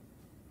 right?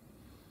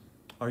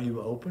 Are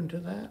you open to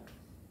that?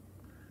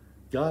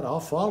 God, I'll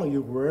follow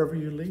you wherever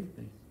you lead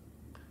me.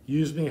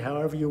 Use me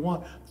however you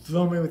want.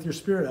 Fill me with your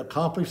spirit.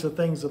 Accomplish the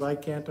things that I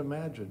can't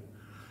imagine.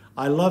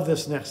 I love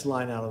this next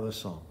line out of the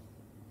song.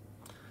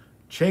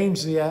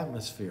 Change the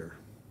atmosphere.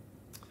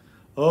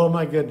 Oh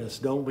my goodness,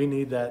 don't we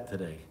need that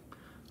today?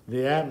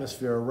 The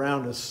atmosphere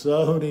around us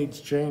so needs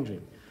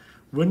changing.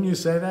 Wouldn't you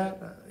say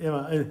that?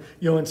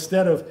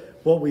 Instead of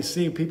what we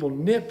see, people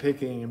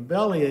nitpicking and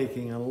belly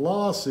aching and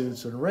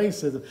lawsuits and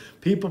racism,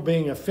 people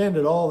being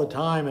offended all the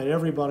time at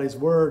everybody's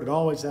word and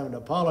always having to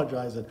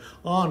apologize and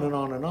on and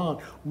on and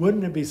on.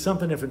 Wouldn't it be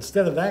something if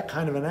instead of that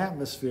kind of an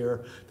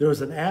atmosphere, there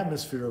was an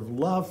atmosphere of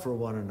love for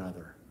one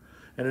another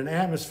and an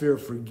atmosphere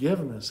of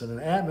forgiveness and an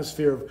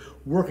atmosphere of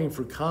working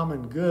for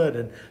common good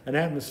and an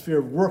atmosphere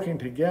of working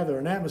together,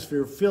 an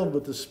atmosphere filled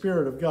with the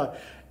Spirit of God,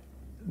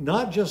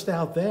 not just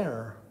out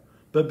there,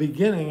 but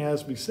beginning,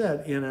 as we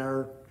said, in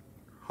our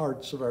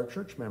hearts of our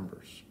church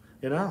members,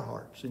 in our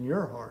hearts, in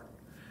your heart,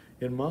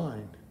 in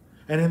mine,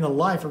 and in the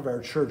life of our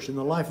church, in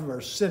the life of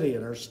our city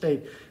and our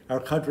state, our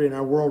country and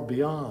our world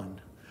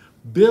beyond.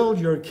 Build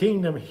your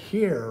kingdom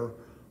here,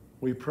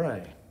 we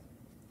pray.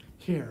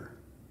 Here.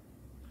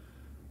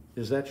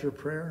 Is that your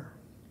prayer?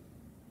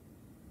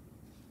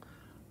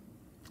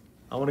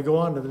 I want to go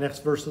on to the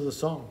next verse of the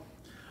song.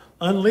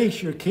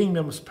 Unleash your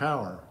kingdom's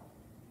power.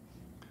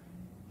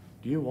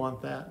 Do you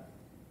want that?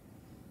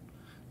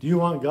 Do you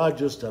want God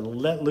just to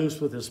let loose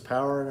with his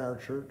power in our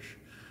church,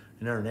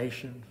 in our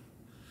nation,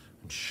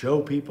 and show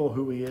people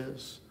who he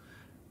is?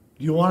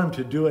 Do you want him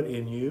to do it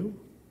in you,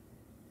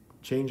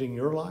 changing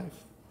your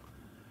life?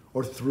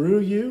 Or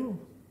through you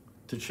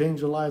to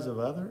change the lives of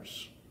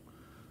others?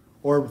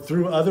 Or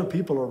through other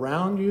people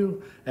around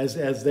you as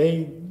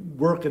they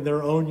work in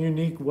their own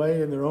unique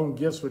way and their own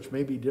gifts which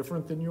may be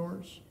different than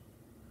yours?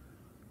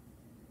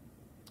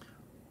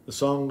 The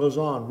song goes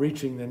on,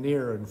 reaching the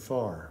near and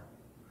far.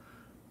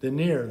 The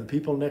near, the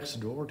people next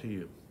door to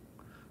you,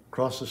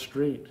 across the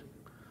street,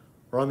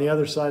 or on the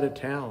other side of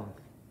town,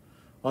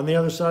 on the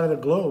other side of the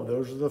globe.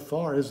 Those are the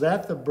far. Is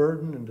that the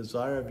burden and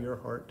desire of your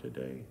heart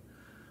today?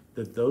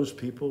 That those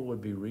people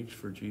would be reached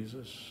for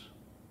Jesus?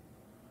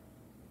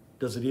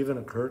 Does it even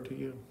occur to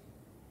you?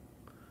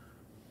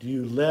 Do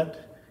you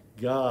let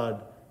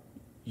God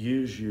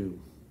use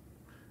you?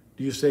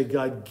 Do you say,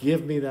 God,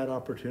 give me that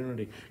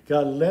opportunity?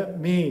 God, let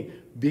me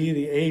be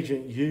the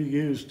agent you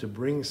use to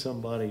bring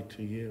somebody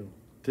to you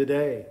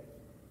today,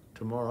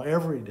 tomorrow,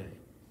 every day.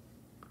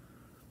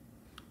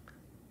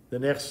 The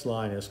next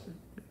line is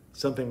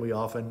something we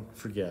often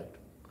forget.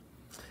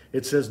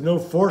 It says, no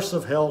force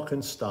of hell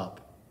can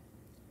stop.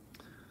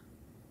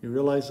 You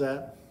realize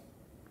that?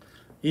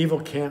 Evil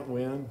can't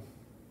win.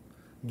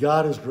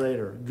 God is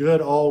greater. Good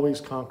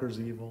always conquers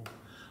evil.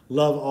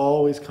 Love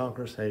always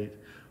conquers hate.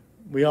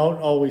 We don't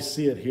always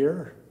see it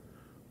here,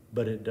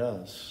 but it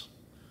does.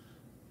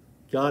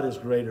 God is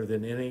greater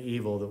than any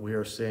evil that we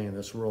are seeing in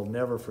this world.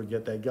 Never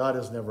forget that. God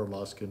has never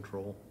lost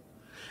control.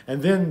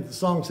 And then the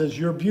song says,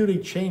 your beauty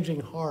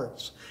changing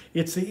hearts.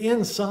 It's the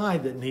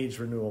inside that needs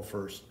renewal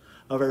first,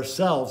 of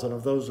ourselves and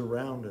of those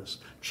around us.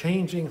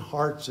 Changing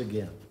hearts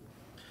again.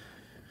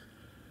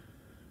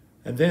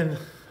 And then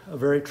a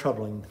very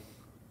troubling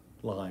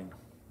line.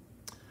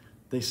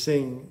 They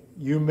sing,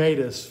 you made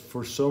us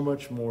for so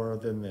much more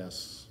than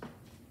this.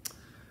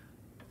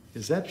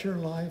 Is that your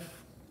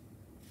life?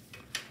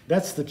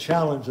 That's the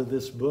challenge of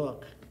this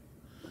book.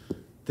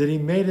 That he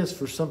made us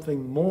for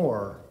something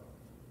more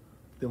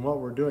than what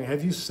we're doing.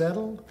 Have you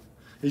settled?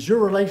 Is your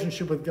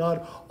relationship with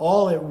God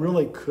all it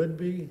really could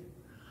be?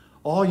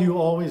 All you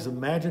always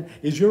imagine?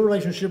 Is your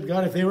relationship with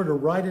God, if they were to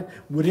write it,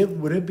 would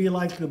it be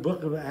like the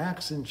book of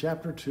Acts in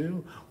chapter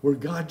 2, where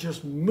God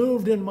just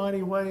moved in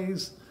mighty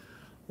ways?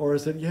 Or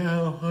is it,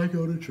 yeah, I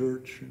go to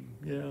church, and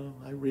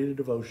yeah, I read a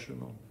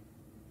devotional?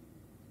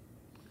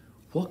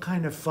 What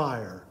kind of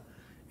fire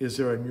is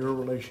there in your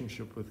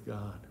relationship with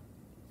God?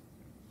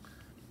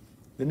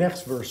 The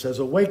next verse says,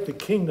 awake the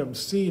kingdom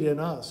seed in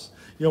us.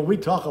 You know, we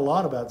talk a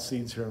lot about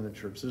seeds here in the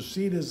church. The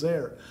seed is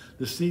there.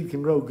 The seed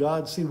can grow.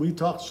 God's seed. We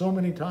talked so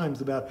many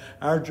times about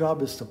our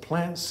job is to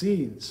plant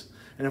seeds.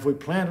 And if we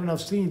plant enough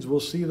seeds, we'll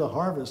see the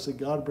harvest that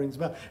God brings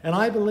about. And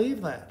I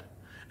believe that.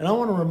 And I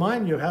want to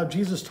remind you how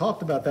Jesus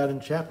talked about that in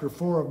chapter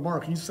 4 of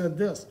Mark. He said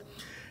this.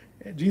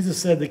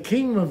 Jesus said, the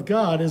kingdom of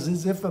God is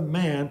as if a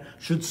man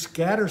should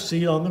scatter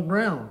seed on the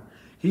ground.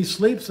 He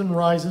sleeps and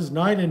rises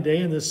night and day,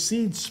 and the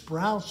seed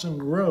sprouts and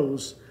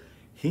grows.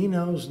 He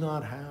knows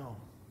not how.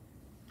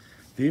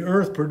 The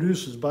earth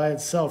produces by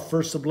itself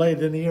first the blade,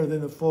 then the ear,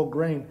 then the full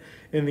grain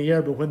in the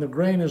air. But when the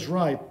grain is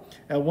ripe,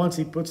 at once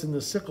he puts in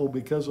the sickle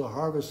because the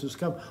harvest has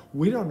come.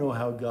 We don't know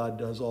how God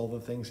does all the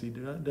things he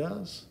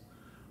does.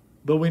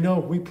 But we know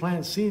if we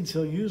plant seeds,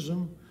 he'll use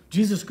them.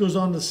 Jesus goes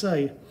on to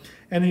say,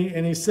 and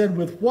he said,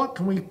 with what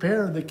can we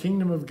compare the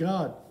kingdom of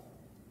God?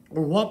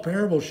 Or what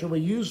parable shall we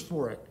use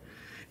for it?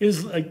 It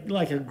is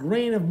like a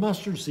grain of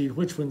mustard seed,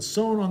 which when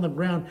sown on the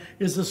ground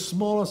is the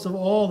smallest of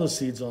all the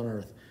seeds on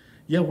earth.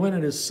 Yet when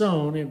it is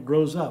sown, it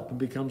grows up and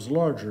becomes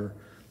larger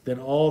than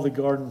all the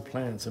garden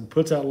plants and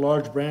puts out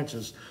large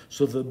branches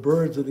so the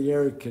birds of the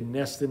air can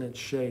nest in its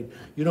shade.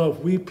 You know, if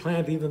we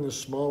plant even the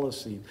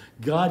smallest seed,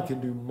 God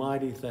can do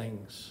mighty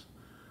things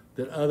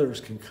that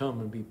others can come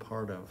and be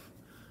part of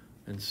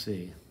and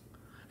see.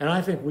 And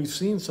I think we've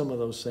seen some of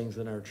those things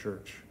in our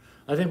church.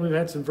 I think we've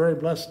had some very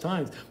blessed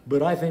times,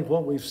 but I think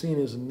what we've seen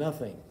is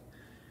nothing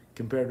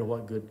compared to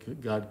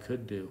what God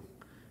could do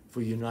if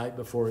we unite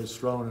before his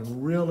throne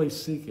and really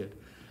seek it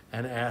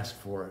and ask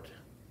for it.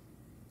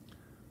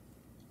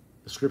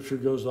 The scripture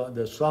goes on,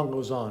 the song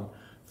goes on,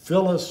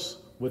 fill us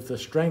with the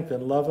strength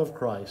and love of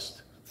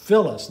Christ.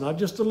 Fill us, not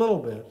just a little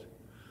bit.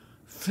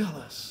 Fill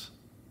us,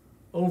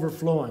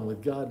 overflowing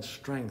with God's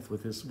strength,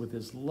 with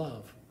his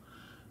love.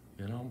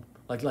 You know,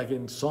 like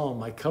in Psalm,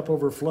 my cup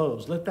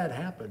overflows. Let that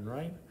happen,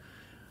 right?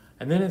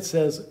 And then it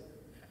says,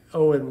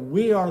 oh, and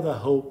we are the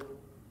hope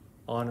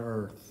on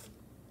earth.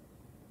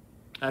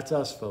 That's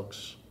us,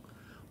 folks.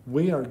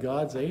 We are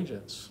God's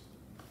agents.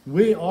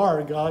 We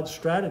are God's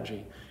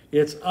strategy.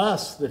 It's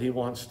us that he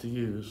wants to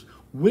use.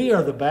 We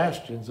are the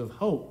bastions of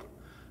hope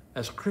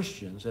as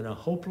Christians in a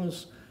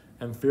hopeless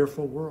and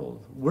fearful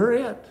world. We're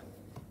it.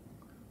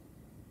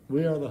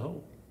 We are the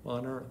hope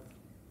on earth.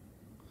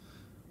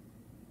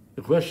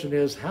 The question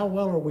is, how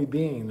well are we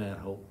being that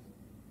hope?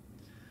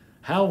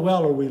 How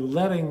well are we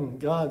letting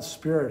God's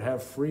Spirit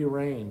have free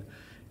reign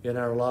in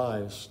our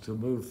lives to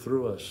move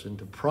through us and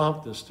to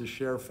prompt us to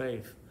share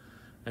faith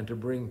and to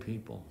bring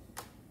people?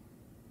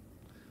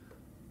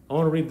 I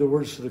want to read the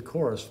words to the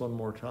chorus one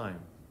more time.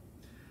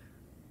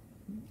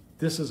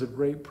 This is a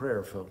great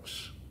prayer,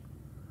 folks.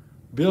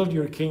 Build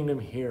your kingdom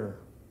here.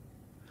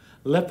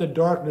 Let the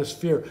darkness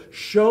fear.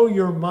 Show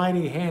your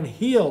mighty hand.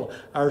 Heal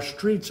our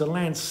streets and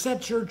land.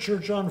 Set your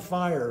church on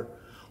fire.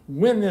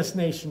 Win this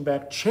nation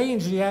back.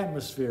 Change the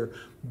atmosphere.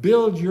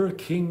 Build your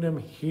kingdom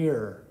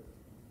here.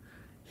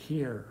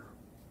 Here,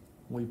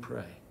 we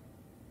pray.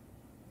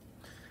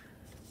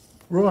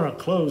 We're going to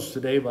close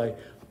today by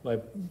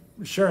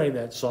sharing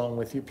that song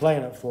with you,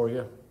 playing it for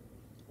you.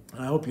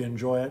 And I hope you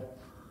enjoy it.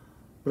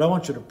 But I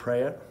want you to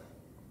pray it.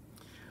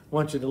 I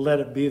want you to let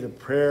it be the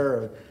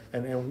prayer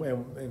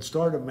and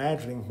start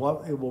imagining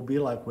what it will be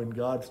like when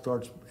God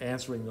starts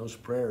answering those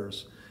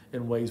prayers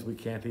in ways we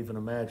can't even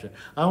imagine.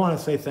 I want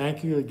to say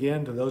thank you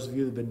again to those of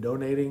you that have been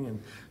donating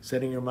and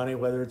sending your money,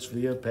 whether it's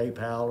via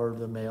PayPal or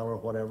the mail or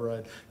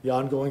whatever. The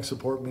ongoing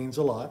support means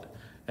a lot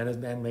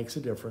and makes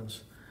a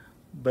difference.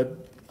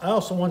 But I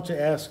also want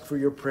to ask for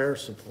your prayer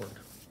support.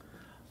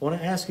 I want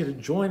to ask you to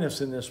join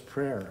us in this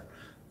prayer.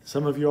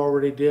 Some of you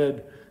already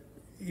did,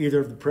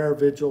 either the prayer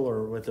vigil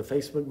or with the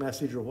Facebook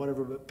message or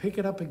whatever, but pick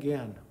it up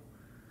again.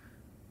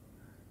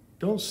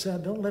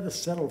 Don't let us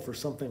settle for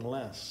something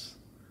less.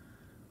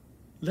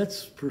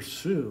 Let's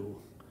pursue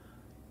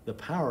the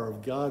power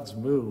of God's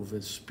move,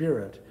 his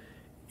Spirit,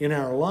 in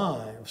our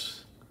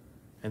lives,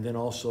 and then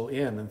also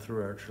in and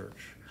through our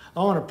church. I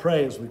want to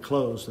pray as we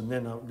close, and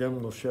then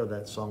we'll share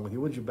that song with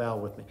you. Would you bow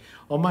with me?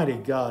 Almighty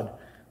God,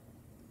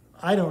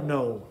 I don't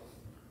know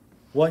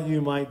what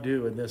you might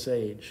do in this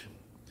age,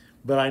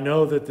 but I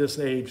know that this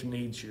age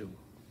needs you.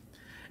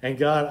 And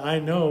God, I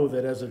know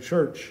that as a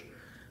church,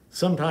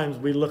 sometimes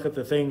we look at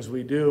the things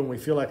we do and we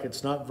feel like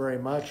it's not very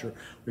much, or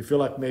we feel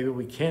like maybe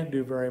we can't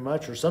do very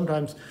much, or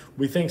sometimes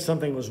we think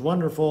something was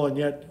wonderful and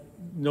yet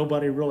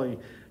nobody really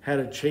had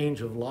a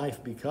change of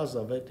life because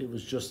of it. It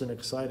was just an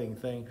exciting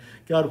thing.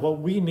 God, what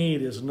we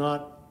need is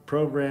not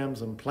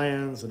programs and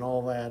plans and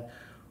all that.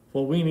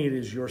 What we need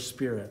is your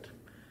Spirit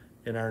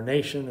in our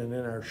nation and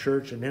in our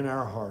church and in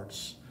our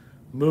hearts,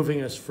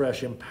 moving us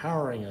fresh,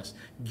 empowering us,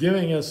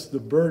 giving us the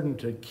burden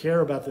to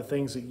care about the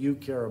things that you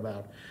care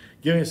about,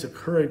 giving us the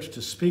courage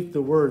to speak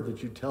the word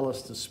that you tell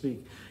us to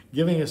speak,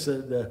 giving us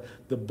the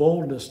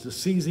boldness to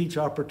seize each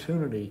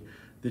opportunity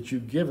that you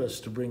give us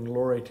to bring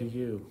glory to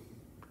you.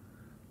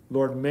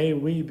 Lord, may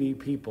we be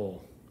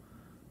people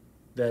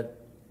that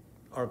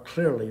are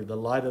clearly the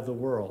light of the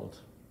world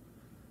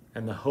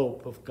and the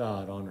hope of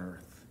God on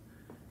earth.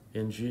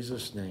 In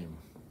Jesus' name,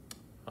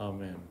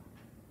 amen.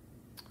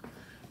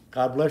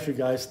 God bless you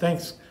guys.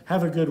 Thanks.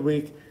 Have a good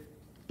week.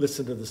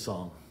 Listen to the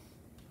song.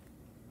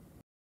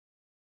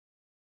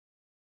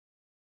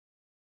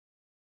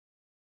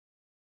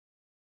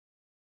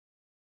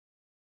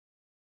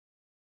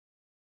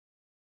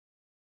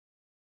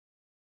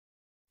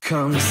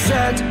 Come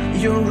set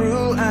your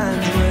rule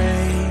and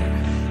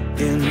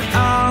reign in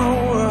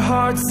our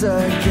hearts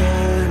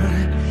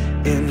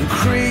again.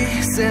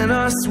 Increase in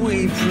us,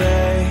 we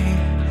pray.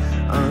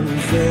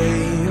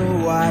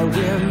 Unveil why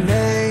we're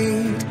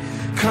made.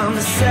 Come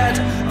set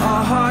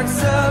our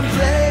hearts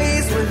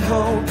ablaze with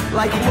hope,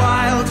 like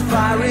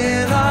wildfire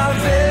in our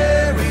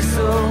very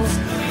souls.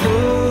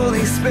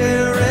 Holy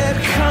Spirit,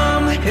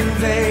 come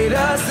invade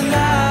us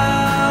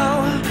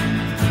now.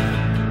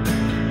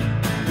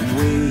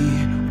 We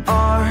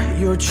are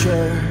your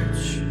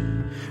church.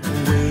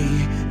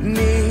 We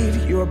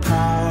need your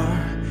power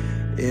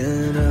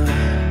in us.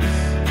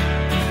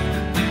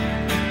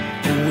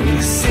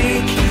 We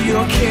seek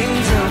your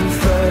kingdom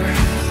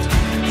first.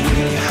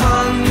 We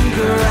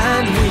hunger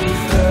and we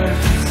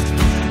thirst.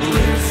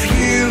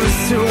 Refuse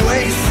to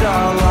waste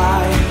our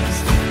lives,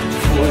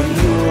 for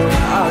you're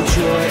our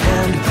joy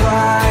and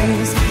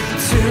prize.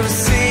 To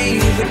see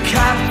the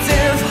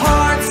captive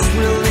hearts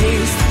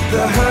released,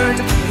 the hurt,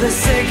 the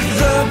sick,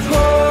 the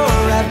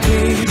poor at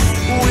peace.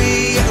 We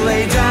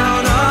lay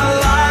down our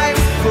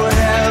lives for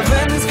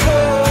heaven's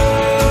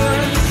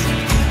cause.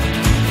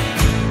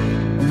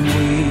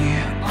 We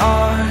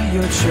are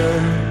your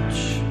church.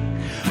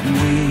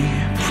 We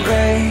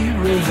pray,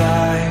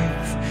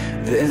 revive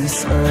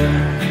this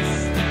earth.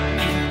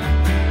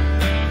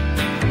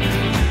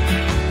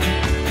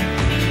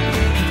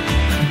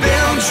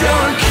 Build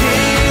your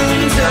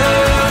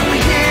kingdom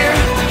here.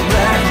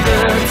 Let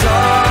the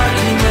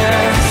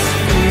darkness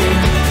fear.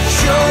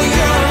 Show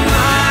your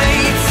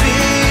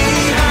mighty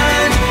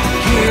hand.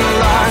 Heal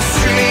our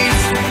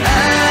streets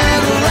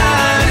and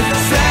land.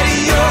 Set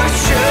your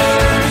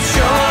church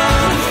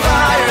on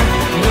fire.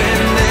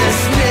 Win this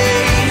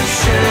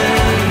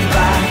nation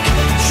back.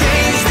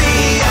 Change the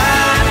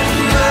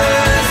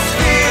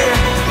atmosphere.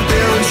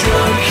 Build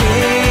your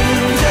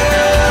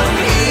kingdom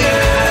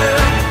here.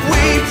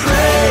 We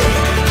pray.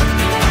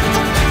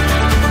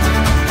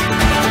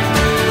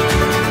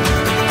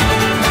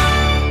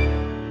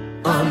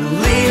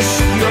 Unleash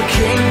your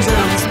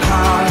kingdom's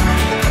power,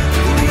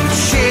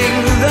 reaching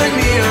the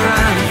near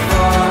and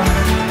far.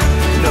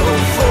 No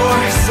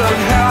force of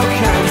hell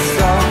can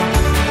stop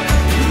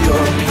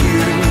your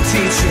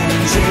beauty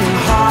changing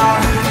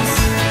hearts.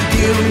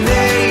 You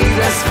made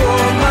us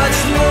for much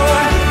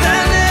more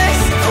than this.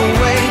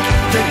 Awake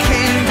the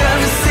kingdom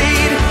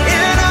seed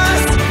in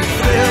us.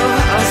 Fill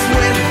us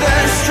with the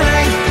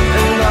strength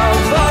and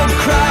love of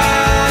Christ.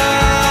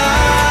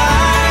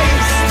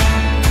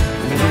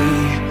 We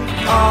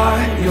are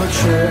your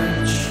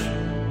church.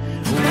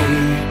 We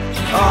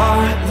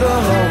are the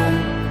home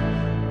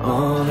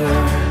on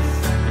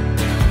earth.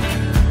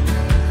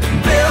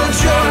 Build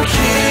your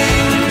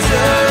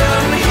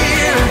kingdom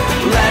here.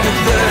 Let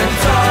the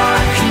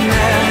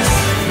darkness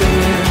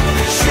fear.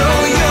 Show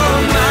your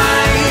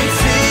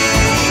mighty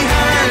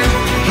hand.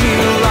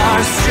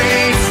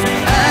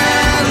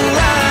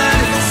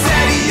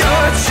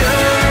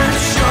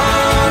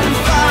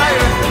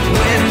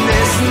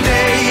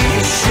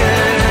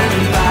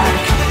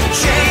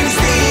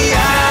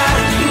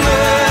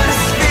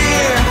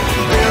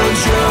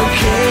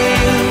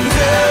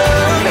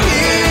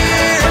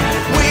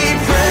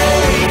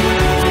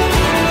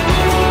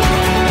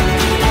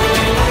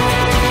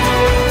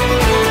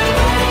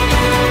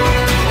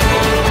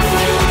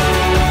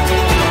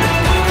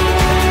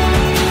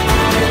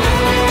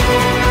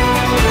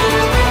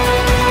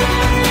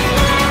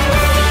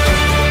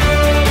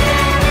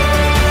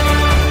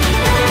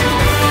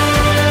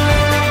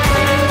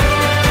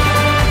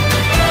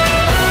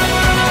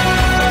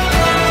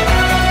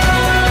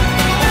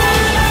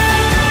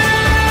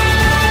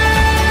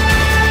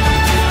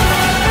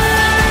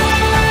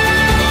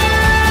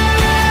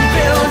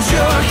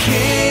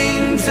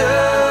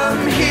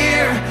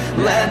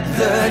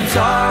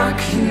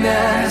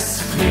 darkness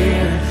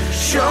clear.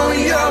 Show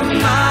your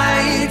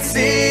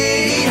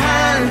mighty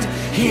hand,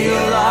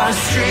 heal our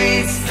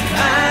streets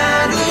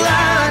and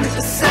land.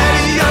 Set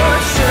your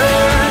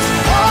church